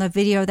out on the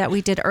video that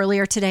we did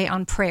earlier today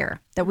on prayer,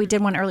 that we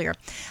did one earlier,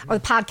 or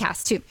the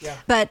podcast too.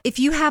 But if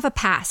you have a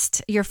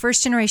past, you're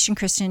first generation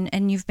Christian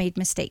and you've made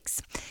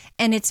mistakes.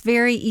 And it's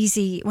very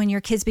easy when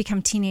your kids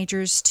become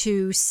teenagers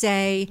to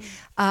say,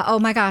 oh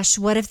my gosh,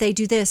 what if they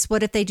do this?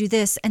 What if they do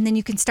this? And then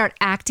you can start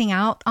acting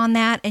out on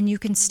that and you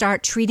can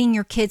start treating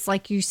your kids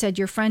like you said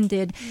your friend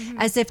did,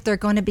 as if they're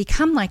going to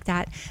become like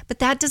that. But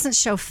that doesn't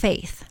show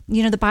faith.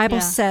 You know, the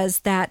Bible says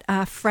that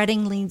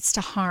fretting leads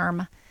to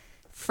harm.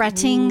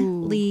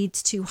 Fretting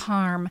leads to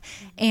harm.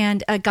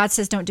 And God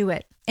says, don't do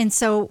it. And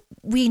so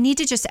we need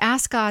to just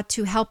ask God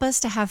to help us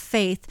to have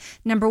faith.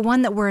 Number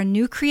one, that we're a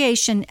new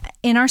creation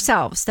in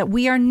ourselves, that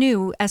we are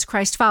new as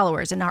Christ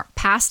followers and our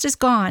past is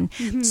gone.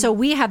 So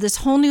we have this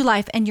whole new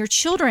life and your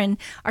children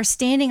are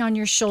standing on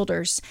your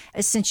shoulders.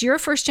 Since you're a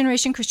first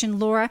generation Christian,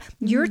 Laura,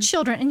 your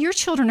children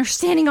are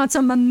standing on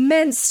some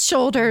immense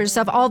shoulders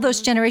of all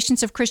those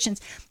generations of Christians.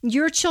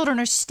 Your children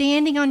are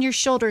standing on your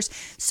shoulders.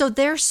 So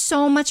they're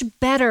so much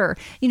better.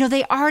 You know,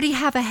 they already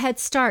have a head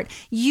start.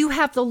 You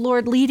have the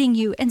Lord leading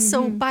you. And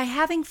so by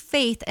having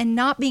faith and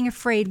not being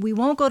afraid, we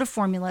won't go to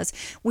formulas.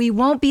 We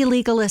won't be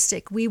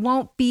legalistic. We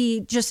won't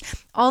be just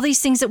all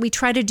these things that we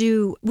try to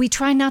do. We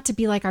try not to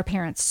be like our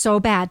parents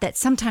so bad that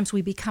sometimes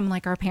we become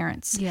like our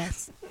parents.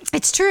 Yes.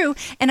 It's true.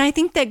 And I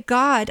think that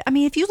God,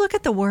 if you look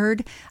at the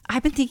word,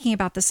 I've been thinking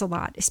about this a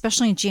lot,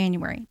 especially in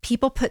January.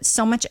 People put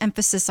so much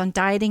emphasis on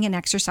dieting and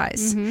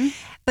exercise.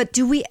 But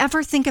do we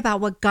ever think about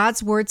what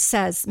God's word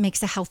says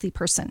makes a healthy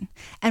person?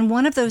 And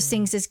one of those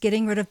things is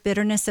getting rid of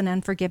bitterness and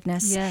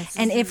unforgiveness. Yes.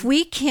 And if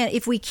we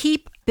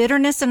keep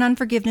bitterness and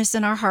unforgiveness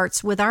in our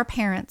hearts with our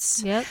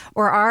parents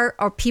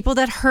or people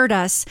that hurt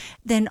us,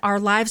 then our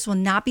lives will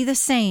not be the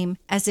same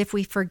as if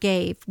we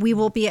forgave.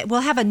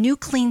 We'll have a new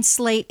clean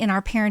slate in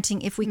our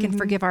parenting if we can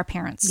forgive our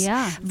parents.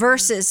 Yeah.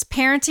 Versus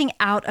parenting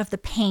out of the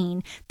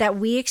pain that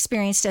we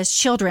experienced as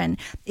children.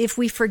 If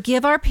we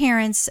forgive our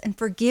parents and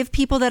forgive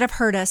people that have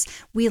hurt us,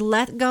 we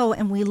let go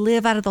and we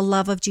live out of the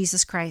love of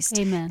Jesus Christ.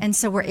 Amen. And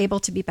so we're able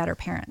to be better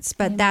parents.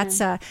 But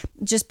that's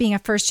just being a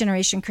first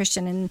generation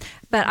Christian.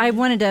 But I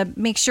wanted to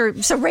make sure.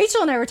 So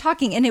Rachel and I were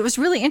talking, and it was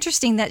really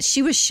interesting that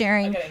she was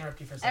sharing. I gotta interrupt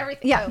you for a second.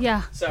 Everything.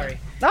 Yeah. Sorry.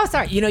 Oh,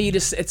 sorry.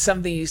 It's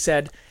something you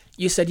said.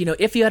 You said,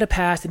 if you had a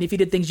past and if you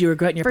did things you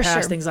regret in your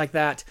past, things like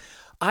that.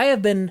 I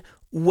have been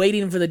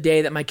waiting for the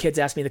day that my kids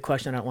ask me the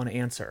question I don't want to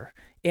answer.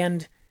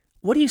 And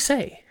what do you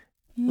say?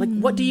 Like,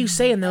 what do you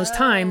say in those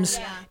times?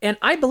 Yeah. And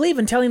I believe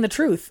in telling the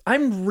truth.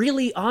 I'm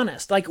really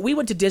honest. Like, we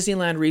went to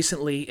Disneyland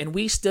recently and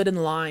we stood in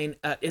line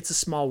at It's a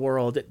Small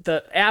World.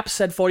 The app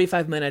said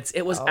 45 minutes.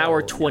 It was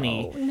hour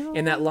 20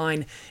 in that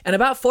line. And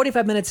about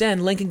 45 minutes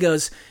in, Lincoln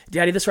goes,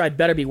 "Daddy, this ride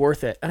better be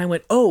worth it." And I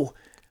went, oh,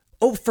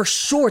 for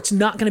sure it's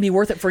not going to be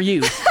worth it for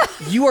you.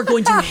 You are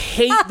going to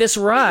hate this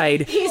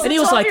ride. And he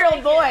was like,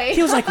 12-year-old boy.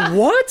 He was like,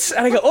 "What?"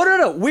 And I go, "Oh,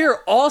 no. We're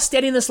all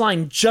standing in this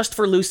line just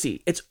for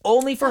Lucy. It's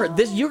only for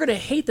her. You're going to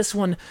hate this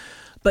one."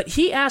 But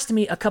he asked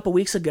me a couple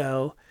weeks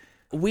ago,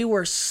 we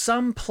were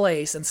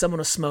someplace and someone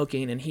was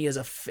smoking, and he's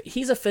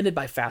offended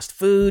by fast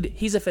food.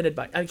 He's offended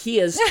by, he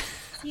is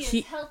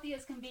healthy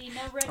as can be,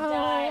 no red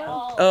dye,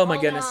 oh my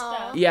goodness.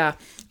 Yeah.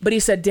 But he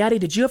said, "Daddy,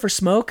 did you ever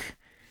smoke?"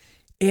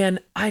 And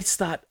I just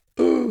thought,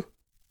 ooh,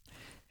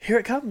 here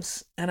it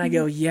comes. And I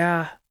go,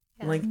 yeah.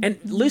 Like, and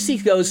Lucy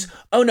goes,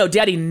 "Oh no,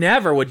 Daddy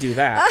never would do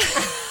that."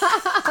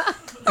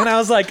 And I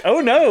was like, oh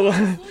no.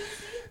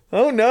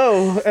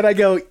 And I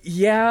go,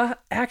 "Yeah,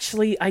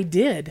 actually I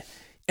did."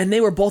 And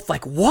they were both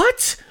like,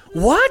 What?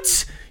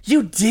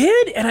 You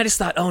did? And I just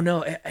thought, oh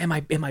no, am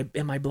I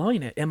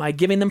blowing it? Am I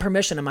giving them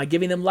permission? Am I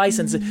giving them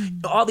license?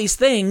 All these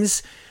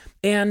things.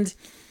 And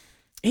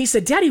he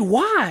said, "Daddy,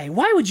 why?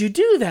 Why would you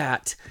do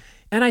that?"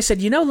 And I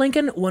said,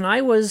 Lincoln, when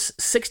I was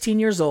 16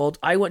 years old,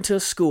 I went to a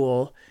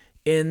school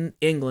in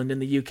England, in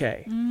the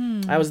UK.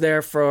 I was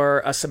there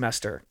for a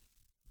semester.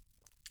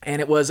 And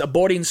it was a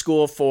boarding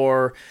school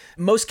for,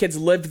 most kids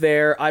lived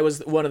there. I was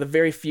one of the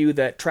very few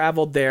that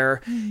traveled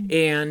there.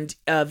 And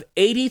of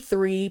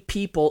 83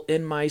 people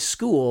in my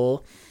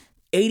school,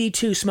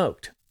 82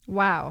 smoked.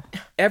 Wow.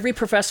 Every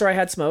professor I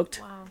had smoked.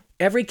 Wow.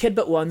 Every kid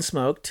but one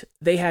smoked.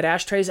 They had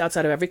ashtrays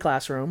outside of every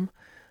classroom.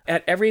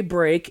 At every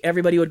break,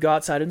 everybody would go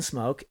outside and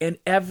smoke. And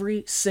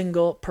every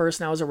single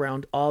person I was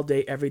around all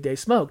day, every day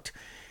smoked.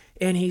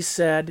 And he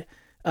said,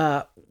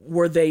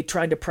 "Were they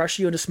trying to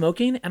pressure you into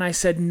smoking?" And I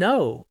said,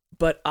 "No.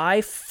 But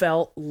I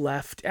felt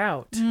left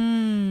out.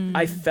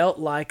 I felt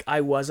like I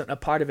wasn't a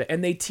part of it."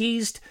 And they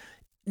teased,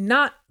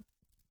 they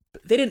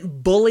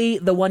didn't bully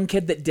the one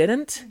kid that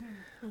didn't,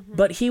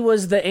 but he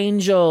was the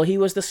angel. He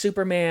was the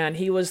Superman.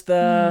 He was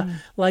the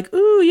like,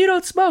 "Ooh, you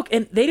don't smoke."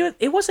 And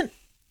it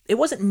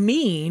wasn't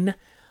mean.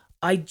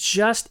 I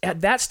just,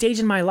 at that stage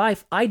in my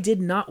life, I did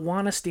not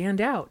want to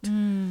stand out.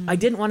 I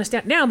didn't want to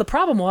stand. Now, the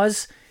problem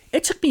was,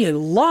 it took me a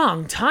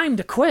long time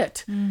to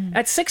quit.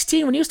 At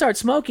 16, when you start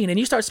smoking and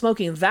you start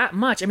smoking that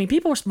much,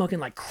 people were smoking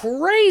like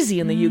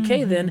crazy in the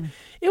UK then.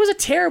 It was a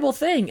terrible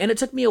thing. And it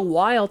took me a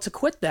while to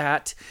quit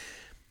that.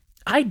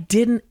 I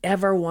didn't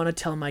ever want to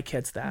tell my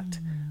kids that,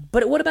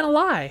 but it would have been a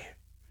lie.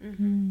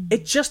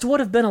 It just would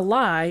have been a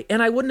lie,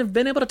 and I wouldn't have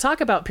been able to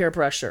talk about peer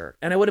pressure,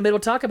 and I wouldn't have been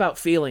able to talk about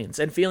feelings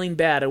and feeling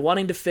bad and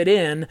wanting to fit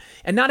in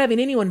and not having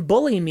anyone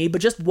bullying me,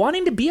 but just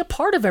wanting to be a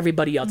part of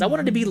everybody else. I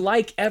wanted to be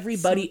like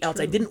everybody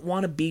else. I didn't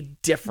want to be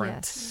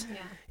different. Yes. Yeah.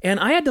 And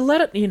I had to let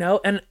it,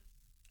 and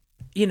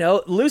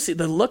Lucy,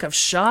 the look of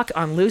shock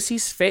on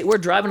Lucy's face. We're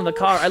driving in the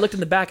car. I looked in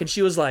the back and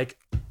she was like,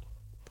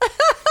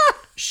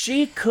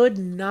 she could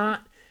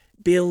not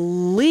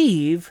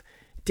believe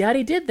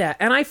Daddy did that.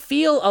 And I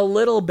feel a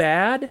little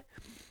bad.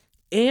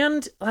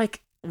 And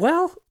like,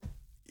 well,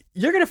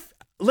 you're going to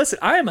listen,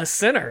 I am a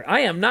sinner. I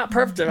am not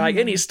perfect by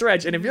any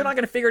stretch. And if you're not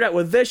going to figure it out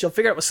with this, you'll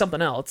figure it out with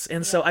something else.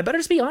 And so I better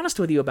just be honest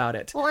with you about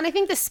it. Well, and I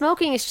think the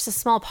smoking is just a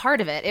small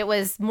part of it. It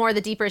was more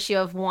the deeper issue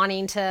of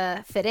wanting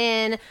to fit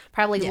in,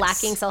 probably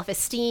lacking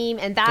self-esteem.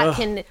 And that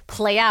can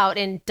play out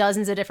in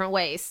dozens of different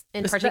ways,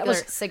 in particular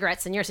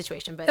cigarettes in your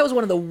situation. But that was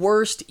one of the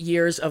worst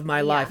years of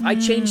my life. I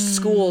changed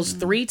schools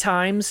 3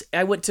 times.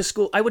 I went to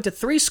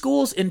 3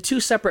 schools in 2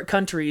 separate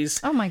countries.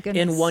 Oh my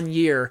goodness. In 1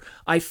 year.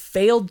 I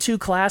failed 2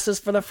 classes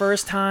for the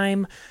first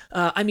time.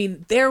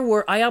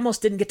 I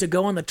almost didn't get to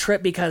go on the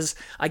trip because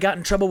I got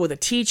in trouble with a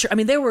teacher.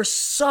 There were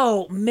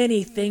so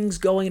many things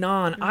going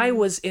on. I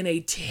was in a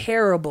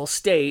terrible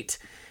state.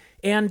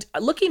 And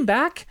looking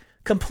back,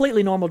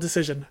 completely normal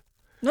decision.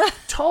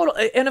 Total.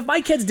 And if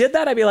my kids did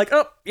that, I'd be like,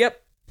 oh,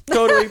 yep,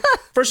 totally.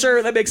 For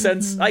sure. That makes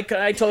sense. I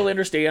totally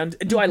understand.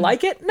 Do I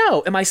like it?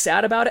 No. Am I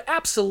sad about it?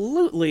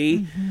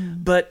 Absolutely.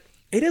 But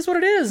it is what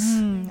it is.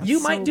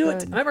 You might do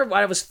it. I remember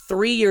when I was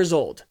 3 years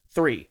old,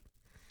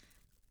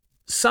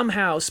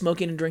 somehow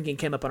smoking and drinking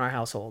came up in our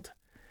household.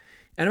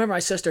 And I remember my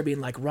sister being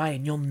like,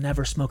 Ryan, you'll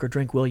never smoke or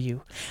drink, will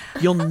you?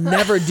 You'll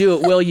never do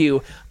it, will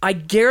you? I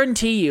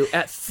guarantee you,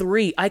 at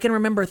 3, I can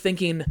remember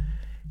thinking,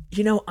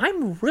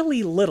 I'm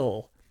really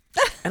little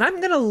and I'm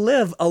going to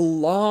live a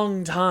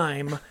long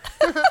time.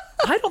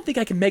 I don't think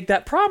I can make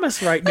that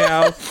promise right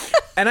now.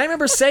 And I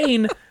remember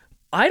saying,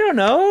 I don't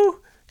know.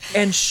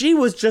 And she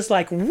was just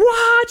like,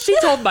 what? She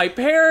told my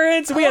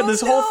parents. We had this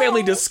whole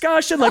family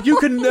discussion. Like, you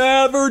can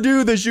never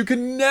do this. You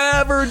can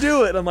never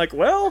do it. And I'm like,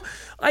 well,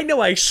 I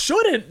know I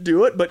shouldn't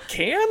do it, but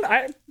can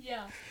I?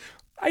 Yeah.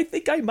 I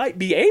think I might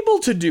be able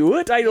to do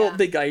it. I don't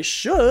think I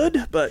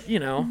should, but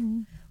Well,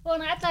 and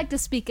I'd like to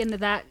speak into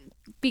that,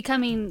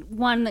 becoming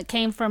one that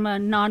came from a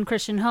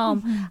non-Christian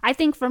home. I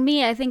think for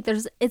me,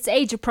 it's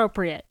age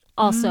appropriate.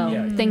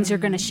 Also, things you're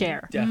going to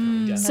share.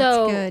 Definitely.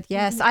 So that's good.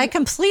 Yes, I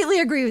completely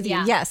agree with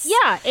you. Yes.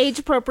 Yeah, age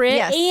appropriate.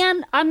 Yes.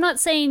 And I'm not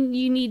saying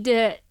you need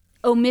to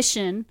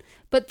omission,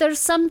 but there's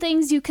some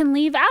things you can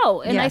leave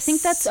out. And I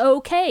think that's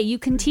okay. You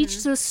can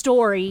teach the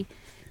story,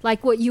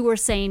 like what you were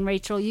saying,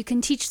 Rachel. You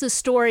can teach the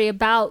story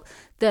about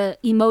the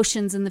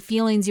emotions and the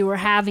feelings you were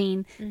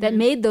having that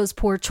made those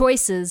poor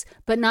choices,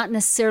 but not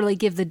necessarily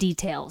give the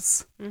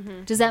details.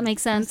 Does that make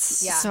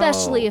sense? Yeah.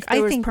 Especially if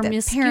there was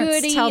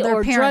promiscuity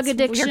or drug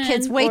addiction. Your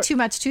kids way too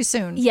much too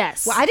soon.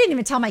 Yes. Well, I didn't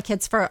even tell my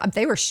kids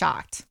they were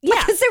shocked. Yeah.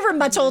 Because they were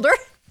much older.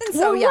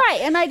 So, right.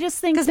 And I just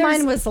think because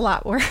mine was a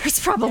lot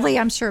worse, probably,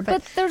 I'm sure.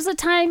 But there's a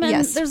time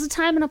and there's a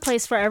time and a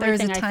place for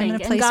everything. There's a time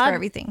and a place God, for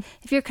everything.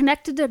 If you're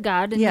connected to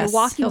God and you're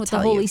walking with the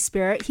Holy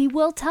Spirit, He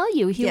will tell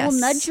you. He will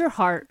nudge your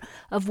heart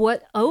of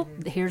what. Oh,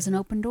 here's an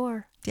open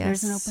door.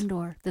 There's an open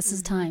door. This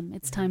is time.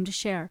 It's time to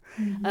share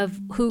of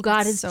who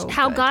God is,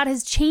 how God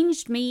has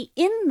changed me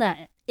in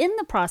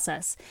the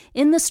process,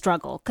 in the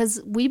struggle.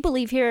 Because we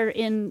believe here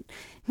in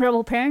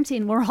Rebel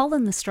Parenting, we're all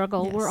in the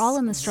struggle. We're all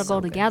in the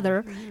struggle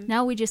together.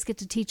 Now we just get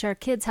to teach our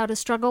kids how to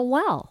struggle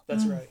well.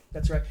 That's right.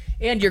 That's right.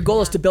 And your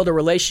goal is to build a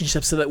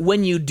relationship so that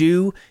when you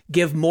do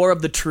give more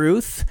of the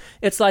truth,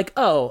 it's like,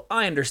 oh,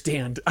 I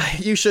understand.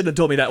 You shouldn't have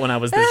told me that when I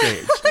was this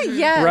age.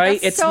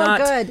 Right? That's so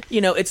good.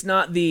 It's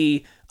not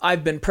the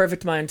I've been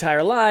perfect my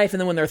entire life, and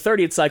then when they're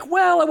 30, it's like,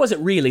 well, I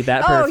wasn't really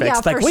that perfect. Yeah,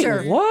 it's like, for wait,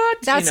 sure.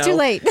 what? That's too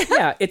late.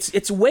 Yeah,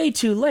 it's way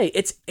too late.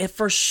 It's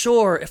for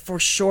sure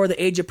the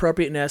age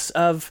appropriateness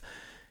of,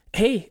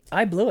 hey,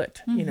 I blew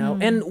it,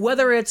 and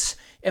whether it's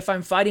if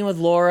I'm fighting with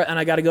Laura and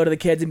I got to go to the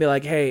kids and be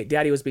like, hey,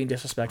 Daddy was being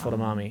disrespectful to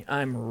Mommy.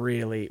 I'm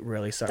really,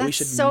 really sorry. We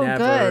should so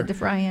never,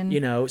 good,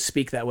 Ryan.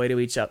 speak that way to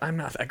each other. I'm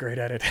not that great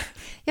at it.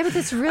 Yeah, but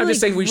that's really I'm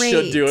just saying great. we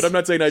should do it. I'm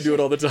not saying I do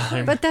it all the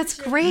time. But that's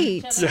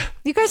great.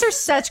 You guys are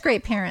such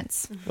great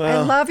parents.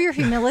 I love your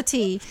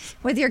humility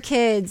with your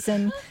kids,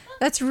 and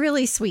that's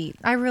really sweet.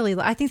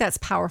 I think that's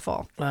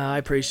powerful. I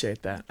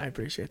appreciate that.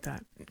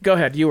 Go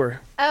ahead. You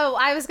were. Oh,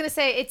 I was going to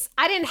say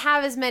I didn't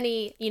have as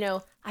many,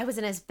 I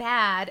wasn't as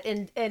bad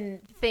in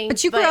things.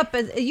 But you grew up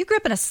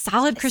in a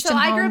solid Christian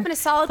home. So I grew up in a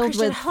solid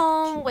Christian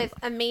home with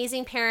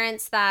amazing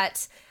parents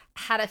that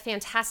had a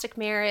fantastic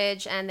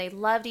marriage, and they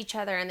loved each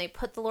other, and they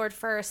put the Lord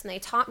first, and they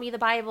taught me the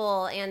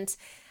Bible, and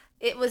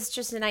it was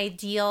just an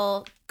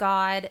ideal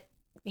God,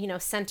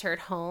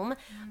 centered home.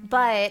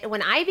 But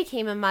when I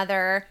became a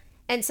mother,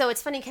 and so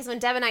it's funny because when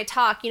Deb and I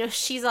talk,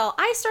 she's all,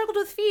 I struggled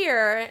with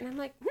fear. And I'm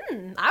like,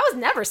 I was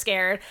never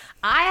scared.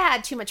 I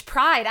had too much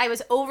pride. I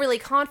was overly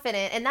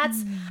confident. And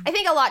that's, I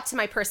think, a lot to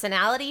my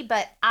personality,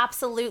 but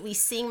absolutely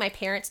seeing my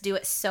parents do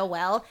it so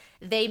well,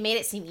 they made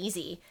it seem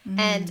easy.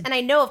 And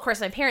I know, of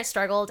course, my parents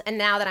struggled. And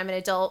now that I'm an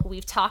adult,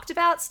 we've talked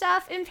about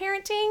stuff in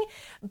parenting.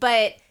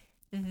 But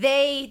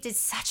they did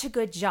such a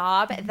good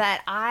job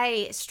that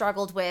I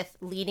struggled with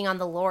leaning on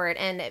the Lord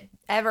and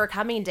ever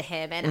coming to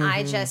Him. And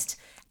I just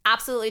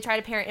absolutely try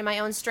to parent in my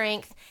own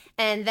strength.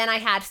 And then I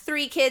had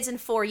 3 kids in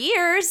 4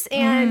 years,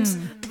 and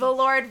the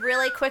Lord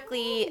really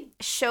quickly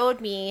showed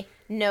me,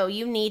 no,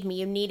 you need me.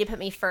 You need to put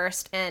me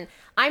first. And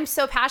I'm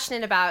so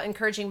passionate about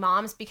encouraging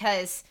moms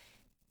because,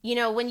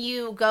 when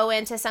you go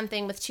into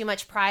something with too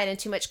much pride and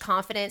too much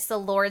confidence, the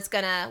Lord's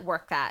going to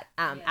work that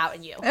out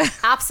in you.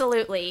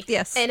 Absolutely.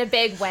 Yes. In a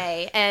big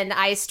way. And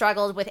I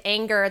struggled with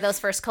anger those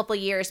first couple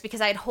of years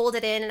because I'd hold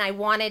it in and I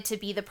wanted to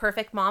be the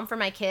perfect mom for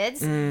my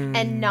kids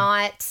and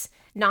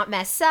not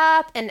mess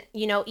up. And,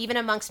 even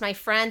amongst my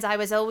friends, I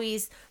was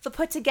always the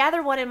put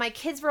together one, and my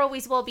kids were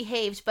always well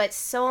behaved. But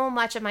so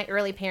much of my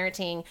early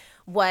parenting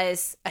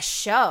was a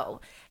show.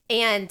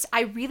 And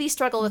I really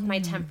struggled with my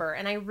temper,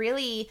 and I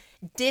really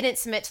didn't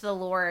submit to the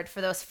Lord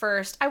for those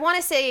first, I want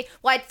to say,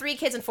 I had 3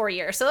 kids in 4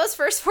 years. So those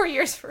first 4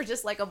 years were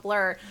just like a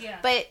blur. Yeah.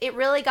 But it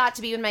really got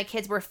to be when my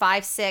kids were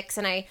 5, 6,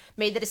 and I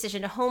made the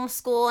decision to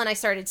homeschool, and I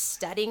started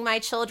studying my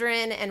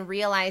children and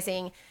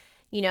realizing,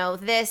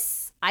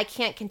 I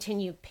can't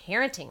continue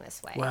parenting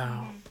this way.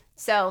 Wow.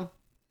 So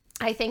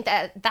I think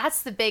that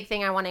that's the big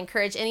thing I want to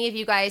encourage any of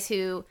you guys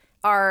who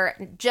are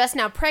just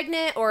now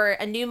pregnant or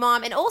a new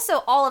mom. And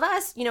also all of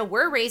us,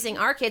 we're raising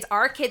our kids.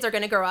 Our kids are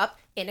going to grow up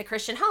in a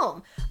Christian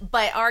home,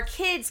 but our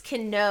kids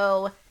can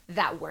know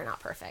that we're not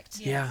perfect.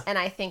 Yeah. And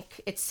I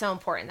think it's so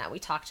important that we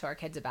talk to our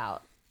kids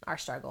about our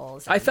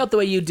struggles. I felt the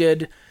way you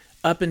did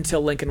up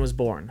until Lincoln was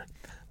born.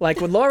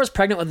 Like when Laura was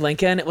pregnant with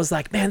Lincoln, it was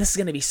like, man, this is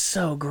going to be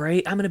so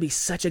great. I'm going to be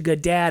such a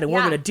good dad and we're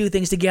going to do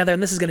things together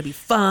and this is going to be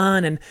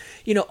fun and,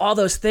 all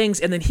those things.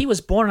 And then he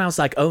was born and I was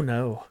like, oh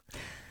no.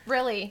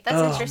 Really?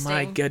 That's interesting. Oh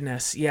my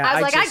goodness. Yeah.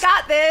 I was I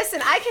got this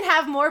and I can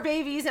have more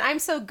babies and I'm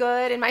so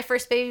good. And my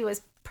first baby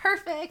was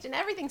perfect and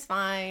everything's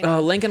fine. Oh,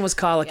 Lincoln was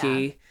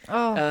colicky.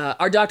 Yeah.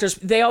 Our doctors,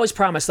 they always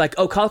promise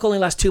colic only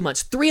lasts 2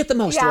 months. 3 at the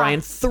most, Ryan.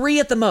 3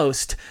 at the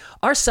most.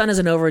 Our son is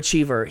an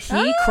overachiever.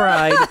 He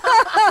cried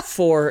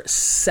for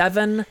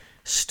 7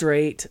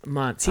 straight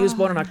months. He was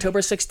born on October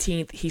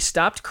 16th. He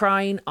stopped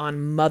crying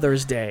on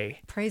Mother's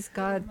Day. Praise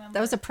God. That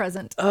was a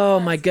present. Oh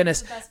my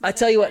goodness. I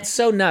tell you what,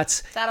 so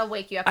nuts. That'll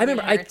wake you up. I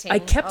remember I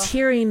kept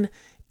hearing,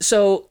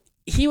 so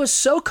he was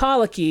so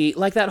colicky,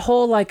 like that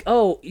whole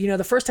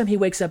the first time he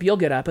wakes up, you'll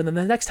get up. And then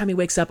the next time he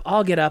wakes up,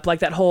 I'll get up. Like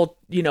that whole,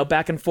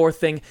 back and forth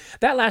thing.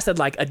 That lasted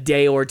like a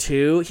day or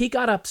two. He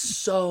got up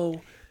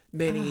so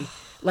many,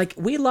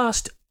 we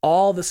lost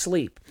all the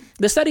sleep.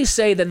 The studies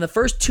say that in the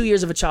first 2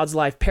 years of a child's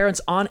life, parents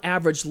on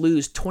average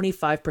lose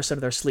 25% of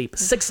their sleep.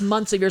 6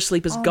 months of your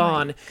sleep is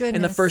gone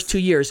in the first 2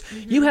 years.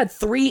 You had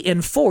 3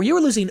 in 4. You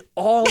were losing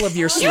all of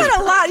your sleep. You had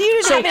a lot. You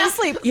didn't have any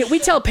sleep. Yeah, we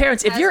tell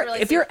parents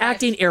if you're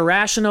acting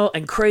irrational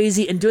and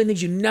crazy and doing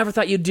things you never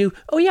thought you'd do,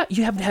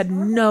 you have had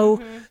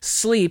no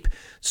sleep.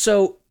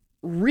 So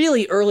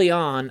really early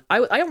on,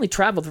 I only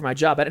traveled for my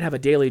job. I didn't have a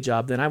daily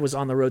job then. I was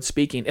on the road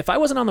speaking. If I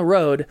wasn't on the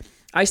road,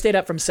 I stayed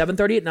up from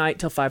 7:30 at night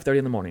till 5:30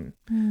 in the morning.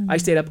 I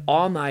stayed up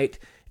all night,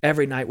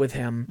 every night with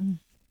him.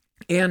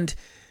 And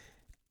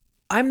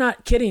I'm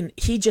not kidding.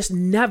 He just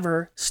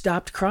never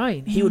stopped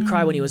crying. He would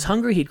cry when he was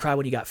hungry. He'd cry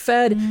when he got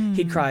fed.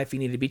 He'd cry if he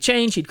needed to be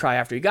changed. He'd cry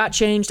after he got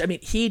changed. I mean,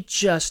 he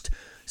just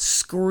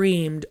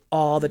screamed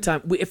all the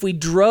time. If we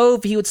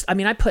drove,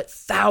 I put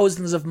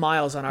thousands of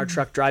miles on our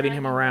truck driving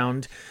him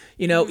around.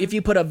 If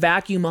you put a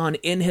vacuum on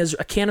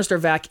a canister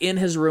vac in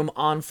his room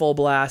on full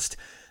blast,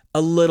 a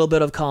little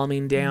bit of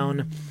calming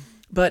down.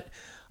 But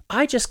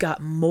I just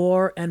got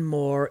more and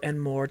more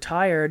and more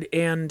tired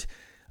and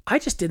I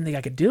just didn't think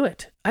I could do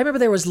it. I remember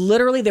there was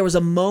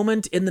a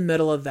moment in the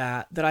middle of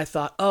that I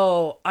thought,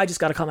 I just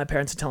got to call my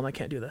parents and tell them I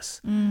can't do this.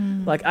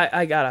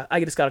 I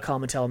just got to call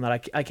them and tell them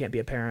that I can't be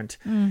a parent.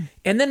 And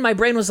then my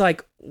brain was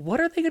like, what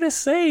are they going to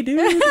say,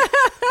 dude?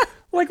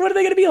 What are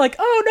they going to be like?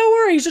 Oh, no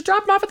worries. Just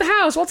drop them off at the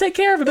house. We'll take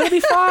care of it. It'll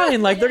be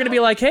fine. They're going to be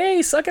like,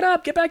 hey, suck it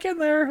up. Get back in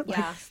there.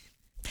 Yeah.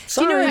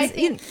 Sorry. I was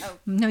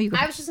just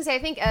going to say, I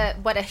think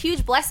what a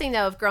huge blessing,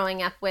 though, of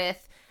growing up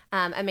with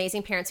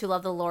amazing parents who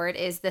love the Lord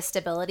is the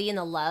stability and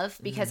the love,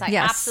 because I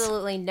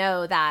absolutely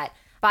know that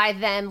by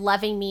them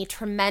loving me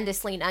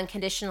tremendously and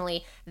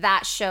unconditionally,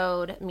 that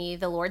showed me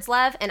the Lord's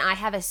love, and I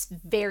have a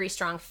very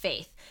strong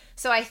faith.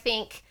 So I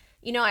think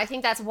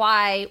that's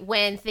why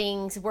when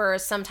things were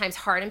sometimes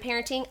hard in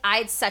parenting, I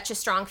had such a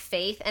strong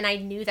faith, and I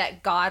knew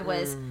that God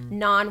was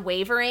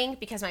non-wavering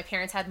because my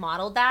parents had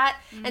modeled that.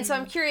 And so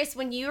I'm curious,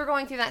 when you were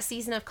going through that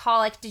season of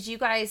colic, did you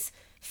guys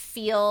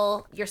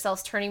feel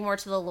yourselves turning more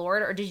to the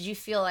Lord, or did you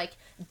feel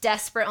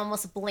desperate,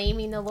 almost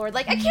blaming the Lord?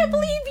 I can't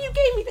believe you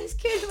gave me this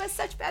kid who has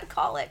such bad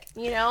colic,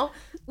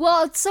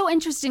 Well, it's so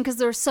interesting because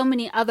there were so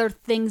many other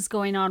things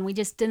going on. We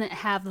just didn't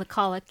have the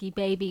colicky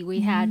baby.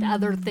 We had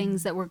other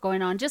things that were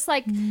going on, just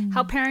like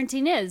how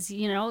parenting is,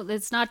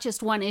 it's not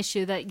just one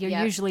issue that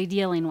you're usually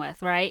dealing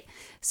with, right?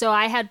 So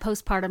I had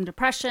postpartum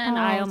depression.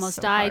 I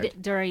almost died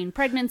during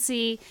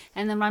pregnancy,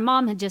 and then my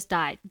mom had just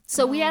died.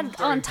 So we had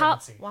on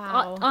top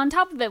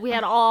of it, we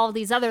had all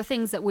these other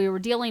things that we were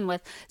dealing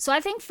with. So I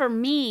think for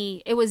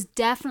me, it was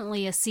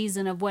definitely a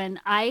season of when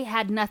I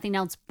had nothing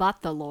else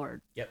but the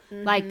Lord. Yep.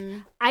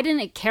 I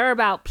didn't care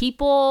about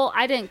people.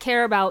 I didn't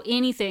care about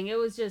anything. It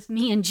was just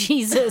me and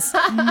Jesus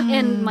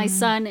and my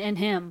son and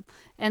him.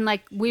 And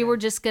we were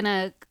just going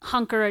to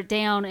hunker it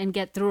down and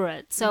get through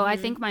it. So I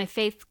think my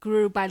faith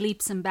grew by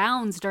leaps and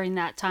bounds during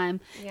that time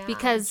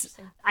because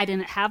I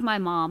didn't have my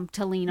mom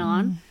to lean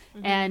on.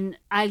 And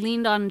I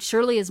leaned on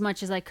Shirley as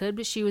much as I could,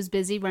 but she was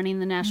busy running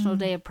the National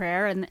Day of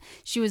Prayer, and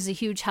she was a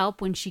huge help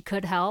when she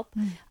could help.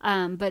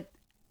 But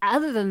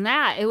other than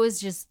that, it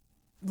was just,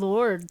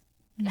 Lord,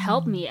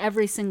 help me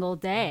every single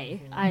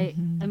day. I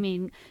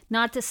mean,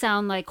 not to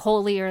sound like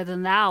holier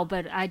than thou,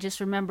 but I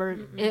just remember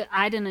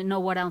I didn't know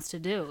what else to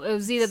do. It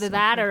was either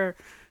that or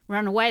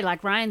run away,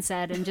 like Ryan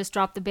said, and just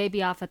drop the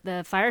baby off at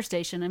the fire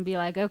station and be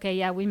like, okay,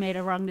 yeah, we made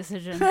a wrong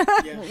decision.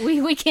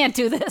 We can't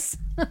do this.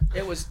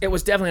 It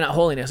was definitely not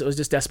holiness. It was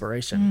just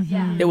desperation.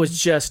 It was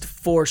just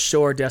for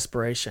sure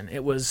desperation.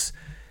 It was,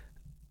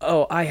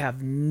 I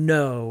have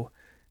no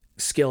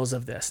skills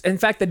of this. In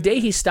fact, the day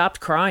he stopped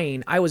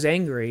crying, I was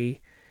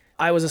angry.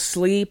 I was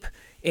asleep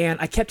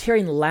and I kept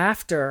hearing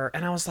laughter,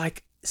 and I was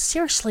like,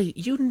 seriously,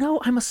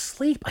 I'm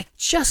asleep. I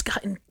just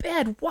got in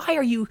bed. Why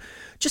are you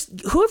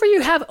whoever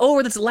you have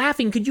over that's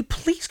laughing, could you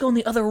please go in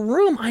the other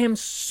room? I am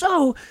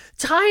so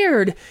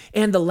tired.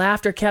 And the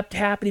laughter kept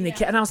happening.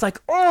 And I was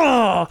like,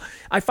 oh,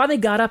 I finally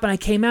got up and I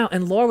came out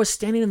and Laura was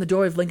standing in the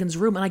doorway of Lincoln's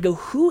room. And I go,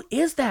 who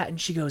is that? And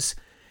she goes,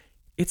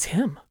 it's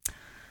him.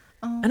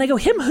 Oh. And I go,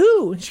 him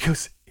who? And she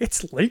goes,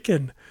 it's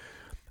Lincoln.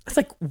 I was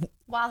like,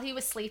 while he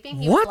was sleeping,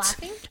 he what? was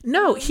laughing?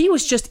 No, he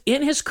was just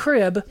in his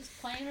crib,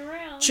 Just playing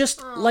around.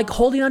 just like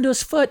holding onto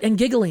his foot and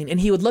giggling. And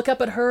he would look up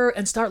at her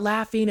and start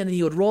laughing, and then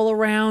he would roll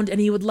around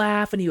and he would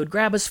laugh, and he would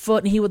grab his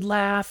foot and he would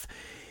laugh.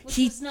 Which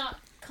is not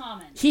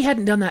common. He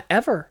hadn't done that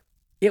ever.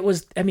 It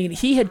was, I mean,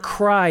 he had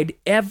cried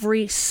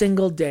every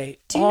single day,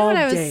 you know all what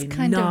I was day,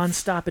 kind of-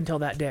 nonstop until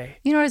that day.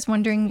 You know what I was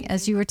wondering,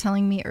 as you were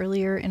telling me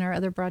earlier in our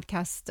other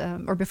broadcast,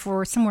 or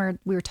before somewhere,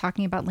 we were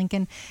talking about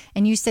Lincoln,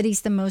 and you said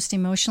he's the most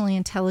emotionally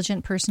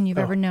intelligent person you've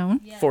ever known.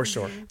 For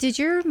sure. Did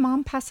your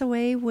mom pass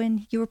away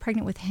when you were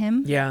pregnant with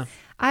him? Yeah.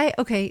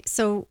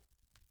 So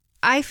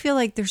I feel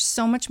like there's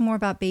so much more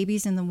about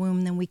babies in the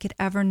womb than we could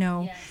ever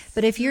know. Yes.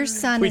 But if your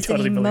son We is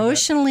totally an believe that.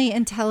 emotionally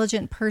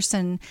intelligent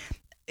person,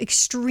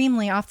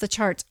 extremely off the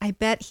charts, I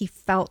bet he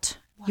felt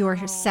your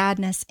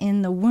sadness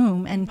in the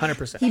womb, and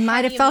 100%. he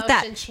might have the felt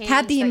that, emotion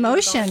had the change that you were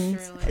going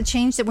emotions through.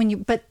 changed it when you,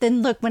 but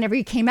then look, whenever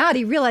he came out,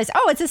 he realized,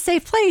 oh, it's a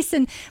safe place,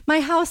 and my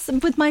house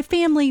with my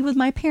family, with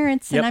my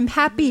parents, and Yep. I'm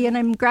happy, and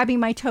I'm grabbing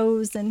my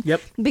toes, and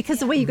Yep. because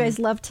the way you guys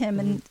loved him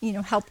and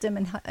helped him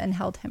and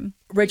held him.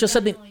 Rachel,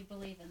 something. I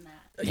believe in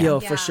that. Yo,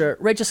 for sure.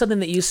 Rachel, something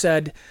that you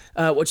said,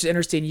 which is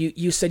interesting,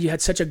 you said you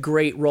had such a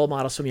great role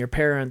models from your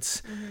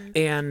parents,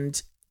 and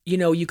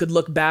you could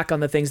look back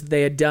on the things that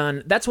they had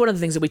done. That's one of the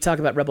things that we talk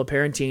about Rebel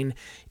Parenting.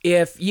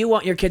 If you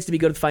want your kids to be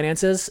good with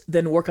finances,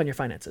 then work on your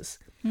finances.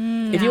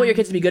 If you want your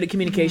kids to be good at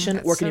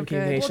communication, work so on your good.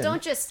 communication. Well,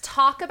 don't just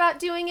talk about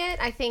doing it.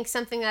 I think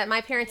something that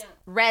my parents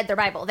read their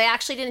Bible. They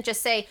actually didn't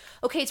just say,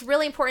 okay, it's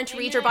really important to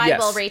read your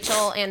Bible, Yes.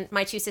 Rachel and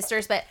my two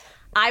sisters, but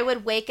I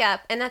would wake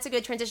up, and that's a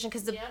good transition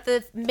because the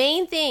other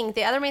main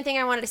thing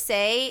I wanted to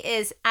say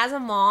is, as a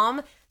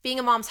mom, being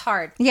a mom's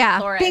hard. Yeah,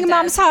 Laura being and a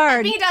mom's Deb. hard.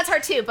 And being a dad's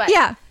hard too, but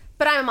Yeah.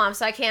 But I'm a mom,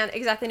 so I can't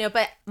exactly know.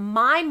 But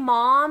my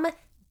mom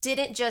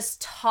didn't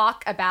just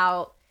talk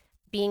about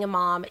being a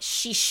mom.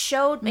 She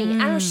showed me. I don't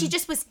know. She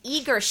just was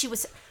eager.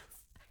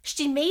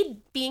 She made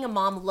being a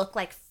mom look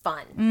like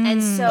fun.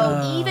 And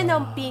so even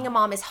though being a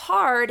mom is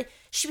hard,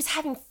 she was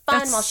having fun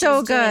That's while she so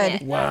was doing good.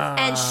 it. Wow.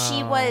 And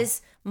she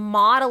was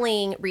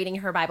modeling reading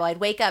her Bible. I'd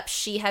wake up,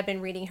 she had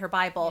been reading her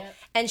Bible,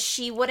 and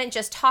she wouldn't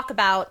just talk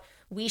about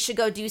we should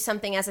go do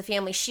something as a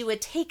family. She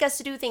would take us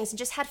to do things and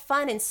just had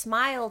fun and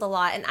smiled a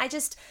lot. And I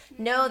just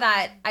know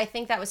that I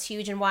think that was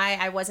huge and why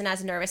I wasn't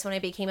as nervous when I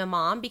became a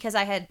mom, because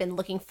I had been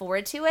looking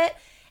forward to it.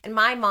 And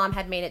my mom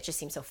had made it just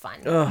seem so fun.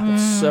 Oh,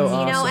 that's so awesome.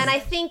 You know, and I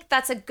think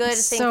that's a good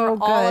thing So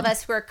for all of good.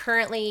 us who are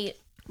currently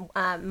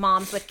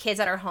moms with kids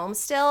at our home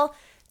still,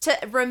 to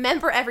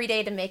remember every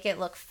day to make it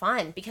look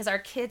fun, because our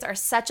kids are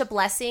such a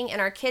blessing, and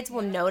our kids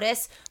will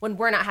notice when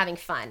we're not having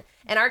fun.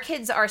 And our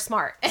kids are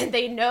smart and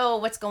they know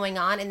what's going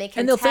on, and they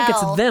can And they'll tell. think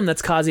it's them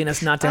that's causing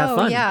us not to have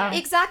fun. Yeah.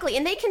 Exactly.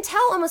 And they can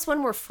tell almost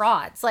when we're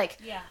frauds. Like,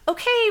 Yeah.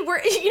 okay, we're,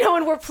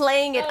 when we're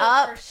playing it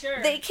up, for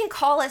sure. they can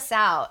call us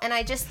out. And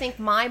I just think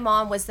my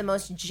mom was the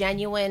most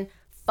genuine,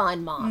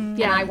 fun mom.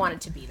 Yeah. And I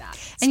wanted to be that.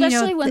 And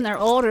Especially when they're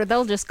older,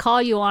 they'll just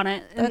call you on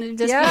it and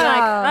just be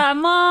yeah. like,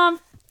 Mom.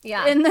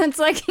 Yeah. And then it's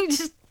like you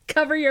just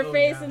cover your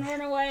face and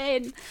run away.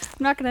 And I'm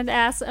not going to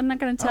ask. I'm not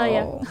going to tell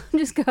you.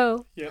 Just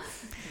go. Yep.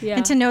 Yeah.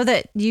 and to know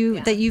that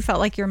you felt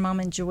like your mom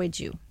enjoyed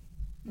you.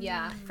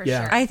 Yeah, for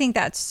Yeah. sure. I think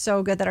that's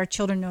so good that our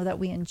children know that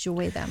we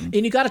enjoy them.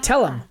 And you got to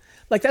tell them.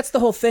 Like, that's the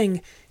whole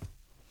thing.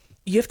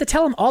 You have to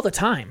tell them all the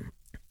time.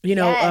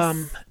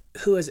 Yes.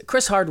 Who is it?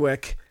 Chris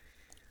Hardwick,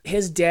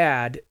 his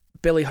dad,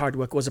 Billy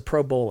Hardwick, was a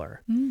pro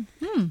bowler.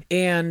 Mm-hmm.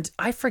 And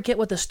I forget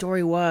what the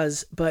story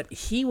was, but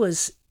he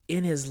was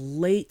in his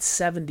late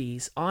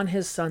 70s on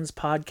his son's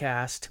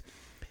podcast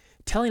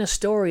telling a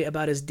story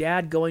about his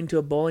dad going to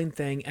a bowling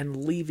thing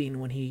and leaving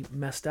when he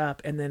messed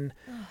up and then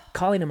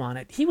calling him on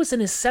it. He was in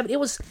his 70s. It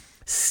was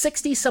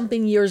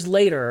 60-something years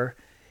later.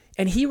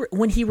 And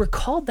when he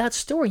recalled that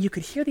story, you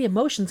could hear the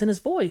emotions in his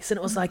voice. And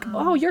it was like,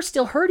 oh, you're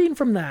still hurting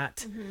from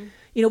that.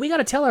 Mm-hmm. We got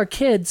to tell our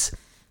kids,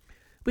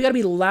 we got to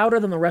be louder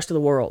than the rest of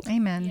the world.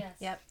 Amen.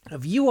 Yep.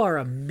 Of you are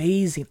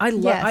amazing. I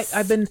love. Yes.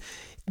 I've been,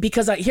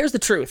 because here's the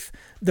truth.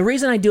 The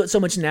reason I do it so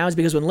much now is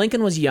because when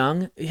Lincoln was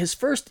young, his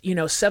first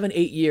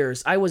 7-8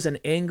 years, I was an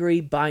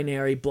angry,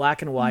 binary,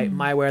 black and white,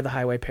 my way or the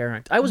highway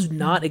parent. I was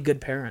not a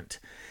good parent,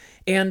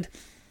 and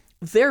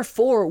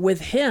therefore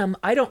with him,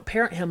 I don't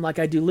parent him like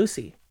I do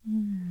Lucy,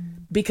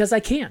 because I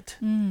can't.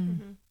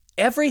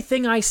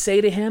 Everything I say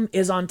to him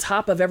is on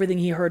top of everything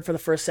he heard for the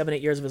first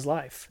 7-8 years of his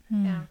life.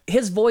 Yeah.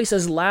 His voice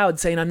is loud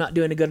saying I'm not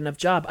doing a good enough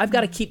job. I've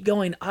got to keep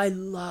going. I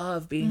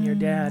love being your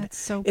dad. that's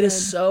so It is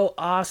good. so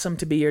awesome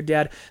to be your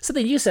dad.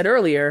 Something you said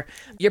earlier,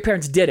 your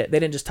parents did it. They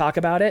didn't just talk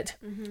about it.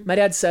 My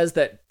dad says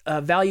that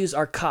values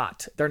are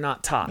caught. They're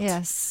not taught.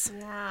 Yes.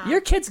 Yeah.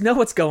 Your kids know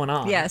what's going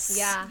on. Yes.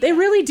 Yeah. They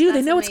really do. They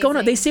That's know what's going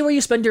on. They amazing. see where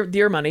you spend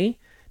your money.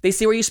 They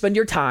see where you spend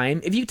your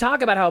time. If you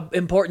talk about how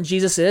important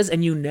Jesus is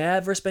and you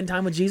never spend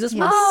time with Jesus, oh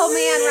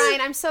man,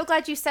 Ryan, I'm so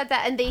glad you said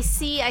that. And they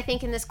see, I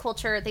think in this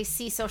culture, they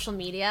see social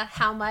media,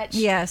 how much,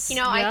 I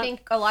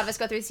think a lot of us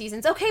go through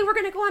seasons, okay, we're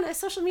going to go on a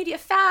social media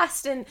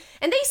fast. And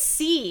they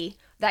see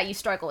that you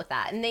struggle with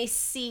that. And they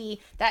see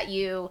that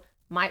you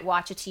might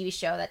watch a TV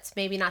show that's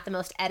maybe not the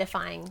most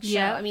edifying show.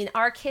 Yeah. I mean,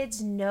 our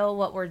kids know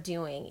what we're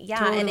doing. Yeah.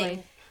 Totally.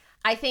 And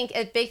I think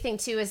a big thing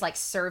too is like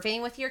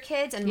serving with your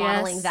kids and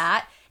modeling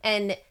that.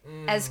 And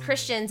as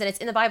Christians, and it's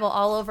in the Bible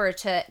all over,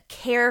 to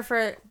care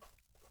for,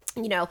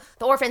 the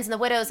orphans and the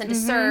widows and to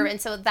serve. And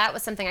so that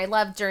was something I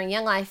loved during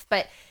Young Life.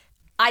 But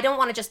I don't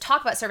want to just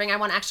talk about serving. I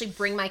want to actually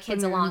bring my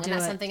kids along. And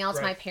that's something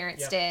else my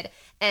parents did.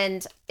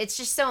 And it's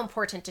just so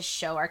important to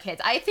show our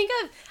kids.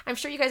 I'm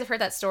sure you guys have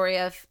heard that story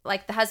of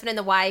like the husband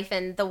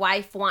and the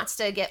wife wants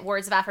to get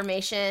words of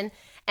affirmation.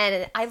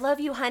 And I love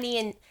you, honey.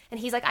 And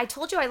he's like, I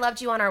told you I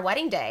loved you on our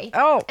wedding day.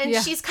 Oh, and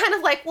she's kind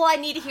of like, well, I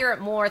need to hear it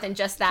more than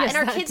just that. And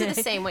our kids are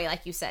the same way,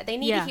 like you said. They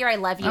need to hear I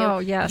love you. Oh,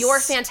 yes. You're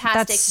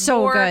fantastic. That's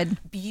so You're good.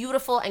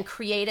 Beautiful and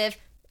creative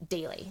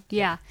daily.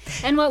 Yeah.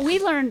 And what we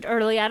learned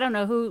early, I don't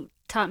know who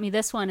taught me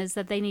this one, is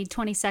that they need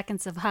 20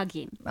 seconds of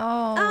hugging.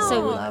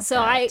 My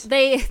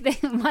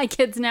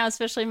kids now,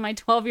 especially my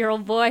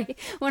 12-year-old boy,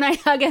 when I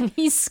hug him,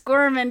 he's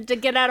squirming to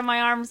get out of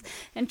my arms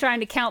and trying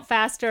to count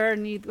faster,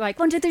 and he's like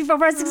 1, 2, 3, 4,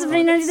 5, 6, 7,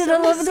 8, 9, 10,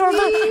 11,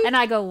 12, and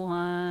I go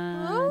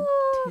 1,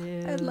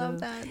 2. I love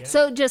that. Yeah.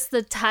 So just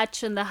the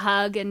touch and the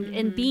hug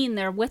and being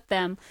there with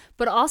them.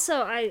 But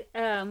also I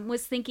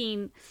was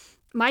thinking,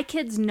 my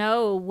kids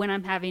know when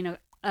I'm having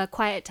a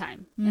quiet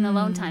time and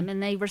alone time,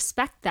 and they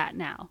respect that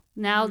now.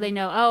 Now they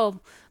know,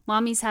 oh,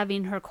 mommy's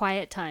having her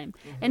quiet time.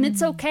 And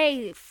it's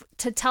okay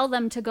to tell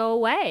them to go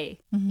away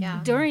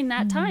during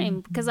that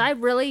time, because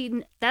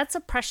that's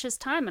a precious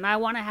time, and I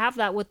want to have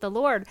that with the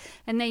Lord.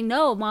 And they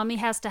know mommy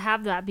has to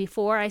have that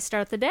before I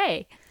start the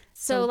day.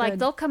 So like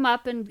they'll come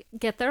up and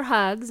get their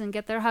hugs and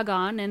get their hug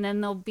on, and then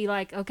they'll be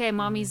like, okay,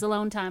 mommy's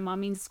alone time,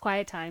 mommy's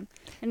quiet time.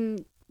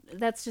 And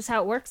that's just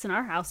how it works in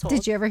our household.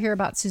 Did you ever hear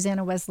about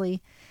Susanna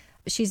Wesley?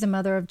 She's the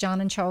mother of John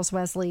and Charles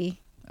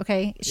Wesley.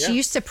 Okay. Yeah. She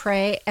used to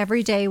pray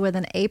every day with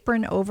an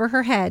apron over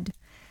her head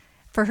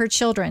for her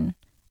children,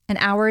 an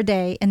hour a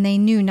day. And they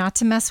knew not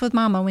to mess with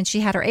mama when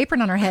she had her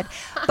apron on her head.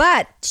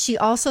 But she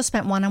also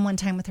spent one-on-one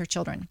time with her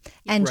children.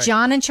 And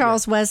John and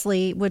Charles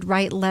Wesley would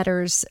write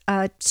letters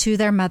to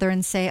their mother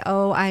and say,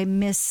 oh, I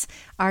miss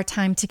our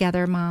time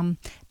together, Mom.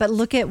 But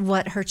look at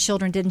what her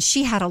children did. And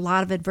she had a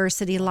lot of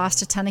adversity,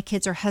 lost a ton of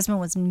kids. Her husband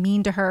was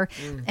mean to her.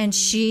 And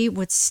she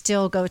would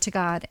still go to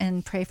God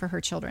and pray for her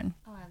children.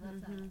 Oh, I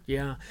love that.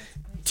 Yeah.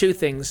 Two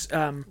things.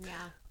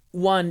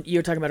 One,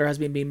 you're talking about her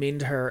husband being mean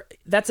to her.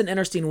 That's an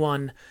interesting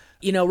one.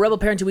 Rebel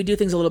Parenting, we do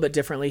things a little bit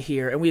differently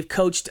here. And we've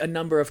coached a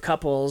number of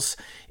couples.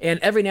 And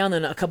every now and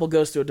then a couple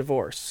goes through a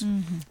divorce.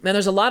 And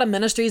there's a lot of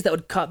ministries that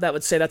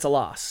would say that's a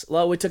loss.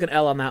 Well, we took an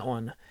L on that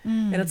one.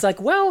 And it's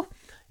like, well,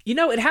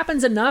 it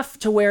happens enough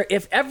to where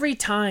if every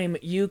time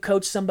you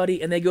coach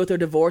somebody and they go through a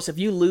divorce, if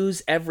you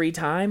lose every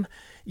time,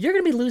 you're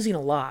going to be losing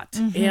a lot.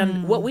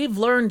 And what we've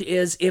learned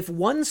is if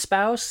one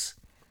spouse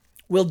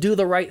will do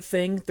the right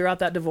thing throughout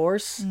that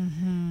divorce,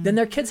 then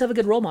their kids have a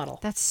good role model.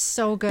 That's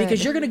so good.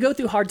 Because you're going to go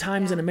through hard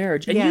times in a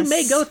marriage, and you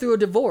may go through a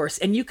divorce,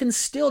 and you can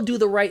still do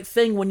the right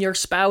thing when your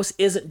spouse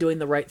isn't doing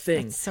the right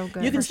thing. That's so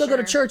good. You can still go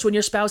to church when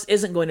your spouse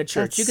isn't going to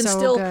church. You can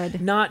still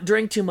not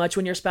drink too much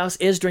when your spouse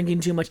is drinking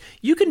too much.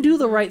 You can do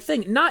the right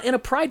thing, not in a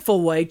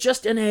prideful way,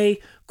 just in a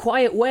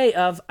quiet way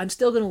of, I'm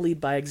still going to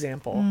lead by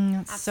example.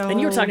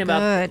 And you were talking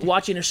about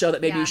watching a show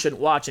that maybe you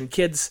shouldn't watch, and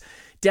kids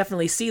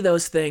definitely see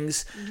those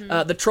things.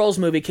 The Trolls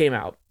movie came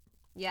out.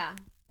 Yeah.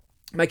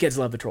 My kids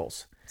love the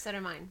Trolls. So do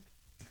mine.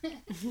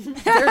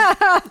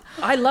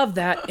 I love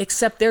that,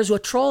 except there's a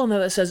troll in there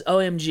that says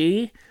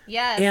OMG.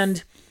 Yes.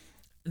 And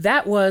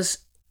that was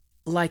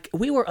like,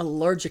 we were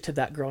allergic to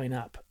that growing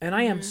up. And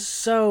I am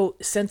so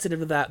sensitive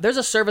to that. There's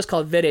a service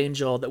called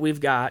VidAngel that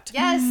we've got.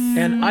 Yes.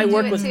 And I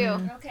work with... too.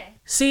 Okay.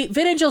 See,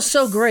 VidAngel's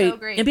so great.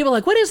 And people are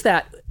like, what is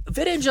that?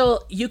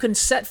 VidAngel, you can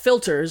set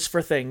filters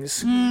for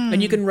things,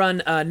 and you can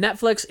run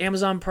Netflix,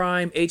 Amazon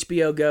Prime,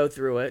 HBO Go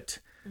through it,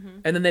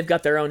 and then they've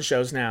got their own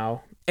shows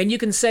now. And you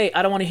can say,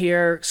 I don't want to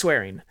hear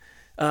swearing,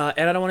 and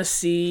I don't want to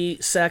see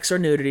sex or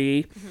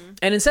nudity.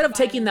 And instead of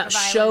taking that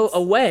show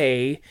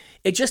away,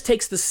 it just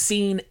takes the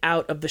scene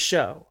out of the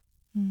show.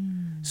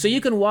 So you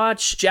can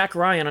watch Jack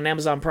Ryan on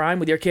Amazon Prime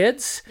with your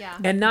kids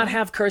and not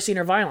have cursing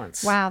or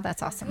violence. Wow,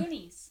 that's awesome.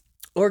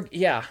 Or,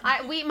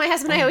 my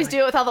husband and I always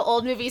do it with all the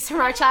old movies from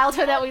our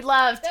childhood that we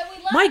loved.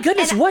 My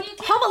goodness, what?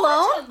 Home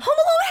Alone? Home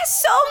Alone has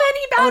so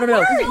many bad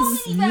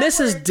words.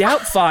 Mrs.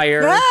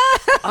 Doubtfire.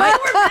 I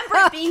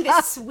remember it being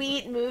this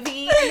sweet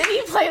movie, and then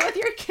you play it with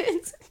your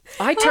kids.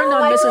 I turned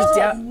on Mrs.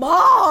 Doubtfire.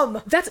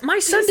 Mom! That's my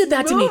son did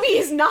that to me. This movie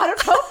is not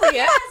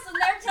appropriate.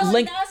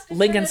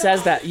 Lincoln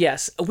says that,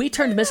 yes. We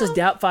turned Mrs.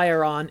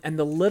 Doubtfire on, and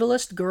the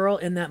littlest girl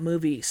in that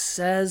movie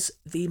says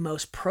the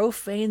most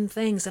profane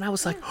things, and I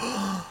was like,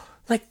 oh,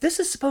 like, this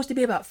is supposed to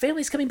be about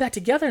families coming back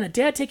together and a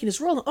dad taking his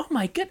role. Oh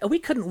my goodness, we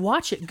couldn't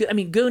watch it. I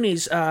mean,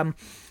 Goonies,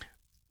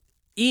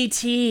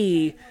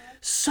 E.T.,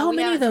 so we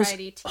many of haven't those. tried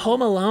E.T.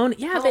 Home Alone.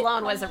 Yeah. Home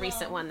Alone was a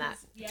recent one that.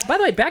 By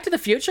the way, Back to the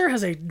Future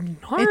has a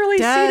gnarly It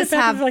does scene.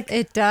 have. Like,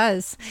 It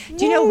does.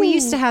 Do you know we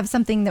used to have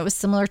something that was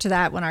similar to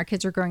that when our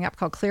kids were growing up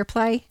called Clear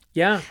Play?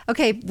 yeah.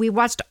 Okay, we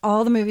watched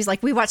all the movies.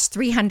 Like we watched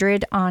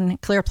 300 on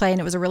Clear Play, and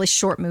it was a really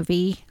short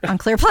movie on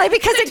Clear Play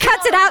because it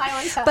cuts it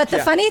out. But the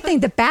funny thing,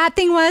 the bad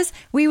thing was,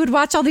 we would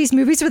watch all these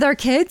movies with our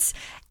kids,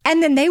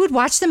 and then they would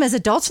watch them as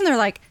adults, and they're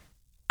like,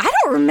 I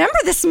don't remember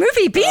this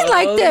movie being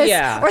like this.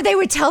 Yeah. Or they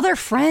would tell their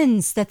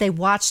friends that they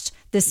watched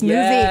this movie.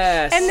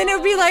 Yes. And then it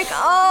would be like,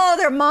 oh,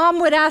 their mom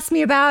would ask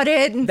me about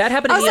it. And That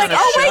happened to I was me like, on a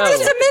oh, wait show.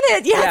 just a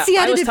minute. Yeah, it's the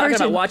I was edited talking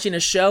version. about watching a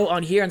show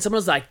on here, and someone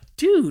was like,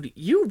 "Dude,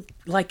 you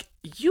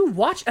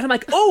watch?" And I'm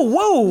like, "Oh,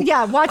 whoa,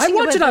 Yeah, watching I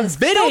watch it it with on this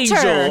VidAngel."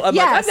 filter. I'm like, I've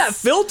Yes. got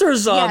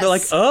filters on. They're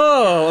like, Yes.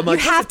 "Oh," I'm You like,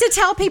 have to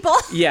tell people.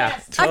 "Yeah,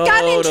 I've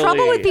gotten in trouble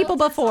totally. with people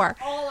before.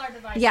 All our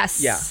devices.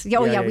 Yes. Yeah.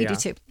 Oh, Yeah, yeah, yeah, we yeah. do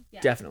too.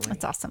 Definitely."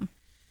 That's awesome.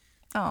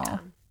 Oh.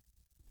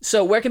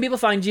 So, where can people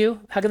find you?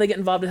 How can they get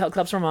involved with Help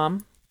Clubs for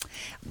Mom?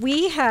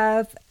 We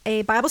have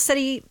a Bible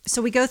study.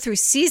 So we go through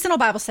seasonal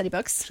Bible study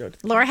books. Sure.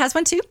 Laura has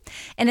one too.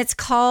 And it's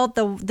called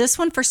this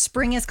one for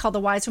spring is called The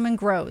Wise Woman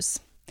Grows.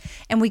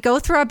 And we go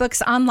through our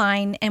books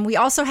online, and we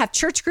also have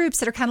church groups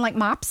that are kind of like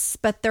MOPS,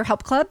 but they're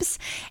help clubs.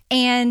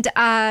 And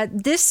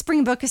this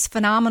spring book is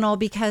phenomenal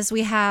because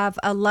we have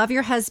a Love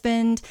Your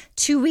Husband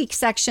 2-week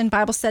section,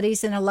 Bible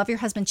studies, and a Love Your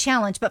Husband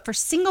challenge. But for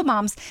single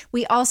moms,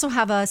 we also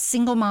have a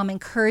single mom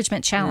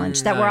encouragement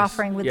challenge that we're nice.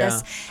 offering with Yeah.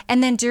 this.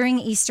 And then during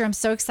Easter, I'm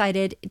so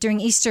excited.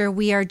 During Easter,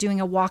 we are doing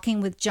a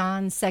Walking with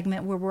John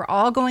segment where we're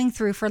all going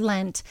through for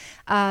Lent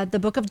the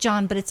book of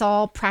John, but it's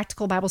all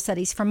practical Bible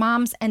studies for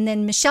moms. And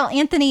then Michelle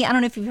Anthony, I don't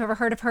know if you've ever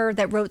heard of her,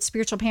 that wrote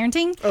Spiritual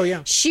Parenting. Oh,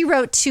 yeah. She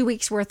wrote 2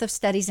 weeks worth of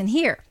studies in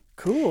here.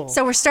 Cool.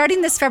 So we're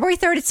starting this February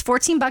 3rd. It's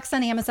 $14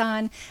 on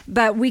Amazon,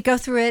 but we go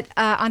through it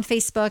on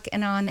Facebook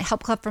and on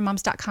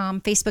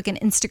helpclubformoms.com, Facebook and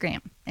Instagram.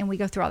 And we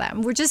go through all that.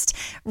 And we're just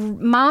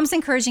moms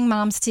encouraging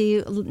moms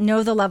to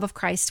know the love of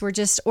Christ. We're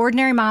just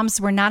ordinary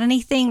moms. We're not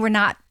anything. We're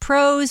not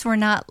pros. We're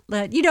not,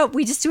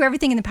 we just do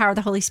everything in the power of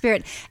the Holy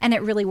Spirit. And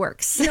it really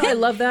works. You know, I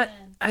love that.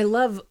 I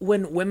love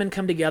when women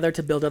come together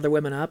to build other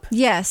women up.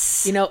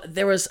 Yes. You know,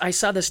 I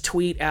saw this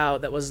tweet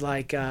out that was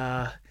like,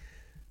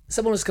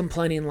 someone was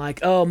complaining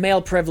like, oh,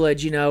 male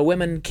privilege,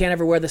 women can't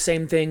ever wear the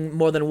same thing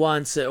more than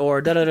once,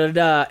 or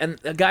da-da-da-da. And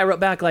a guy wrote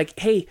back like,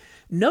 hey,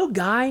 no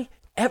guy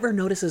ever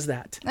notices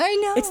that. I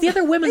know. It's the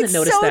other women It's that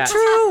notice so that.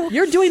 true.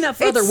 You're doing that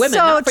for It's other women, so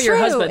not for your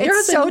true. husband. Your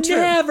It's husband so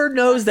true. never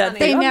knows that.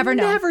 They I'll never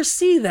know. never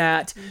see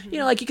that.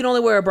 Like you can only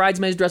wear a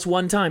bridesmaid's dress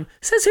one time.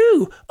 Says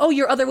who? Oh,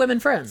 your other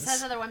women friends.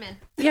 Says other women.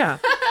 Yeah.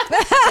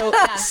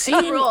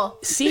 So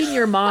seeing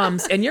your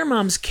moms, and your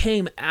moms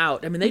came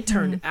out. I mean, they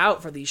turned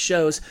out for these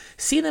shows.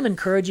 See them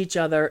encourage each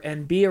other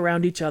and be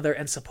around each other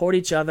and support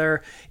each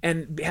other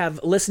and have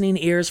listening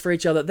ears for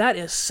each other. That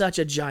is such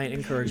a giant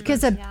encouragement.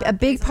 Because a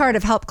big part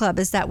of Help Club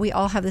is that we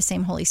all have the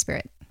same Holy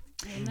Spirit.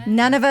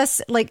 None of us,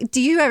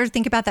 do you ever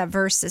think about that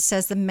verse that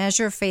says the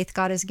measure of faith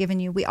God has given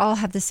you? We all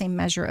have the same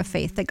measure of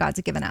faith that God's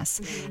given us.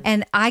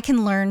 And I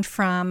can learn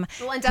from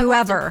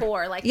whoever.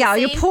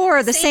 You're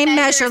poor, the same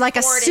measure, like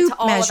a soup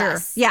measure.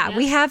 Yeah,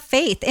 we have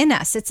faith in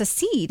us. It's a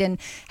seed, and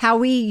how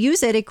we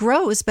use it, it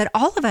grows. But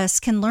all of us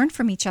can learn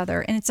from each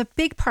other. And it's a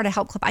big part of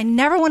Help Club. I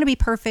never want to be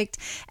perfect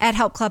at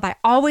Help Club. I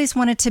always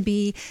want it to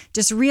be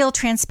just real,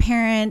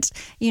 transparent,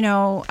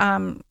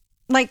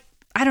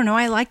 I don't know.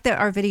 I like that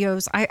our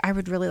videos, I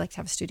would really like to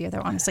have a studio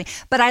though, honestly.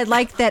 But I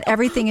like that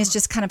everything is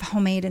just kind of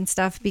homemade and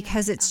stuff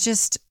because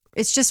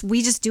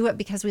we just do it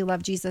because we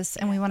love Jesus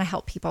and we want to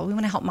help people. We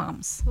want to help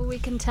moms. Well, we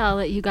can tell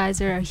that you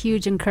guys are a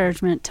huge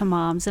encouragement to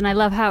moms. And I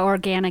love how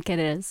organic it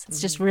is.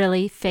 It's just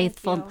really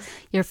faithful.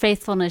 Your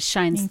faithfulness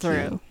shines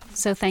through.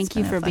 So thank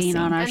you for being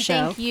on our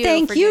show.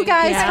 Thank you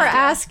guys for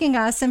asking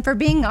us and for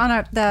being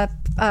on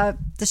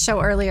the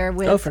show earlier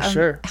with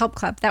sure. Help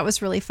Club. That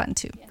was really fun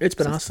too. It's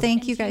been awesome.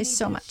 Thank you guys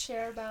so much.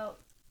 Share about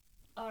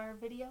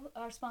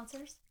our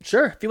sponsors?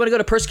 Sure. If you want to go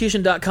to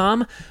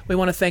persecution.com, we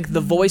want to thank the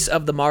Voice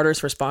of the Martyrs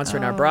for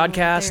sponsoring our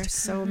broadcast. They're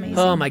so amazing.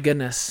 Oh my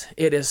goodness.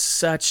 It is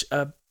such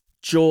a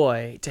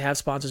joy to have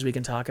sponsors we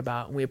can talk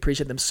about. And we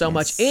appreciate them so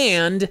much.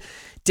 And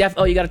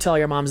you got to tell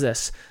your moms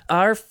this.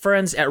 Our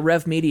friends at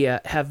Rev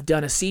Media have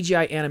done a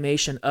CGI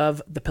animation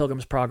of The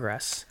Pilgrim's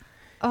Progress.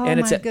 Oh,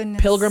 and it's my at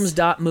goodness.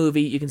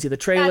 pilgrims.movie. You can see the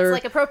trailer.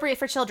 That's appropriate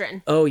for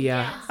children. Oh,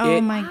 yeah.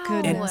 Oh, my And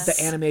goodness.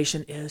 the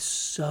animation is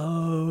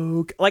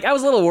so good. I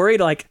was a little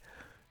worried,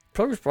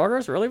 Pilgrim's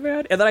Progress really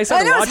bad? And then I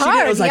started watching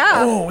it. I was like,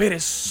 oh, it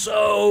is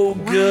so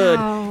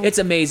good. It's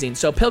amazing.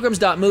 So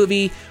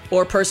pilgrims.movie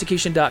or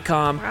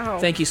persecution.com. Wow.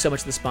 Thank you so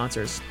much to the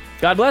sponsors.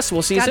 God bless.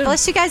 We'll see you soon. God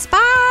bless you guys.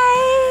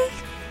 Bye.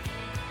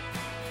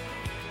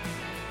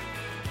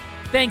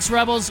 Thanks,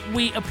 Rebels.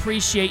 We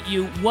appreciate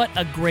you. What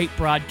a great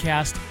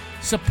broadcast.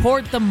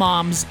 Support the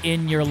moms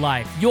in your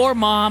life. Your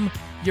mom,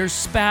 your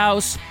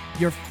spouse,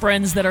 your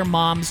friends that are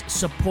moms.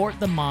 Support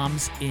the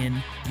moms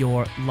in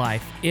your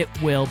life. It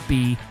will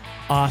be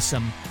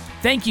awesome.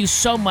 Thank you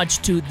so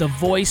much to the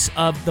Voice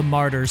of the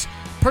Martyrs.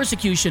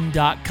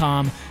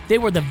 Persecution.com. They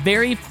were the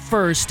very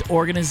first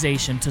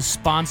organization to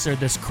sponsor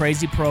this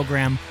crazy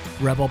program,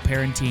 Rebel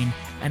Parenting,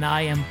 and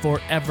I am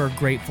forever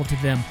grateful to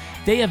them.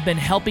 They have been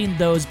helping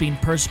those being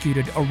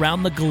persecuted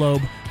around the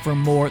globe for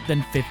more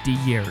than 50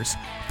 years.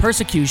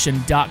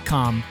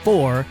 Persecution.com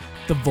for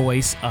the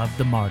voice of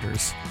the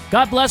martyrs.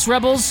 God bless,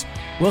 Rebels.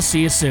 We'll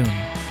see you soon.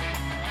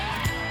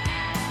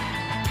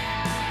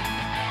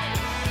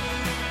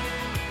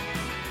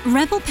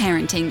 Rebel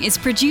Parenting is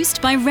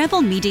produced by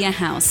Rebel Media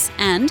House,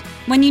 and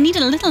when you need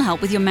a little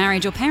help with your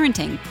marriage or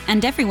parenting,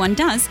 and everyone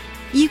does,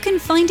 you can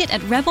find it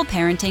at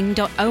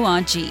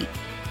rebelparenting.org.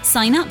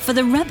 Sign up for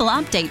the Rebel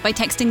update by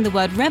texting the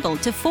word Rebel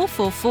to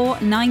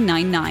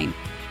 444999.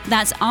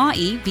 That's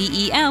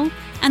REBEL,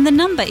 and the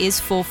number is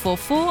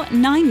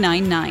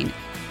 444999.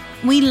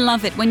 We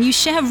love it when you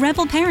share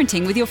Rebel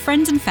Parenting with your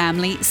friends and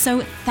family,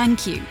 so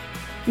thank you.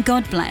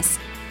 God bless.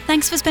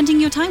 Thanks for spending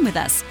your time with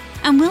us,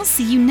 and we'll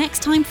see you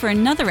next time for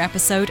another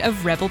episode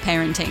of Rebel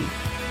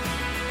Parenting.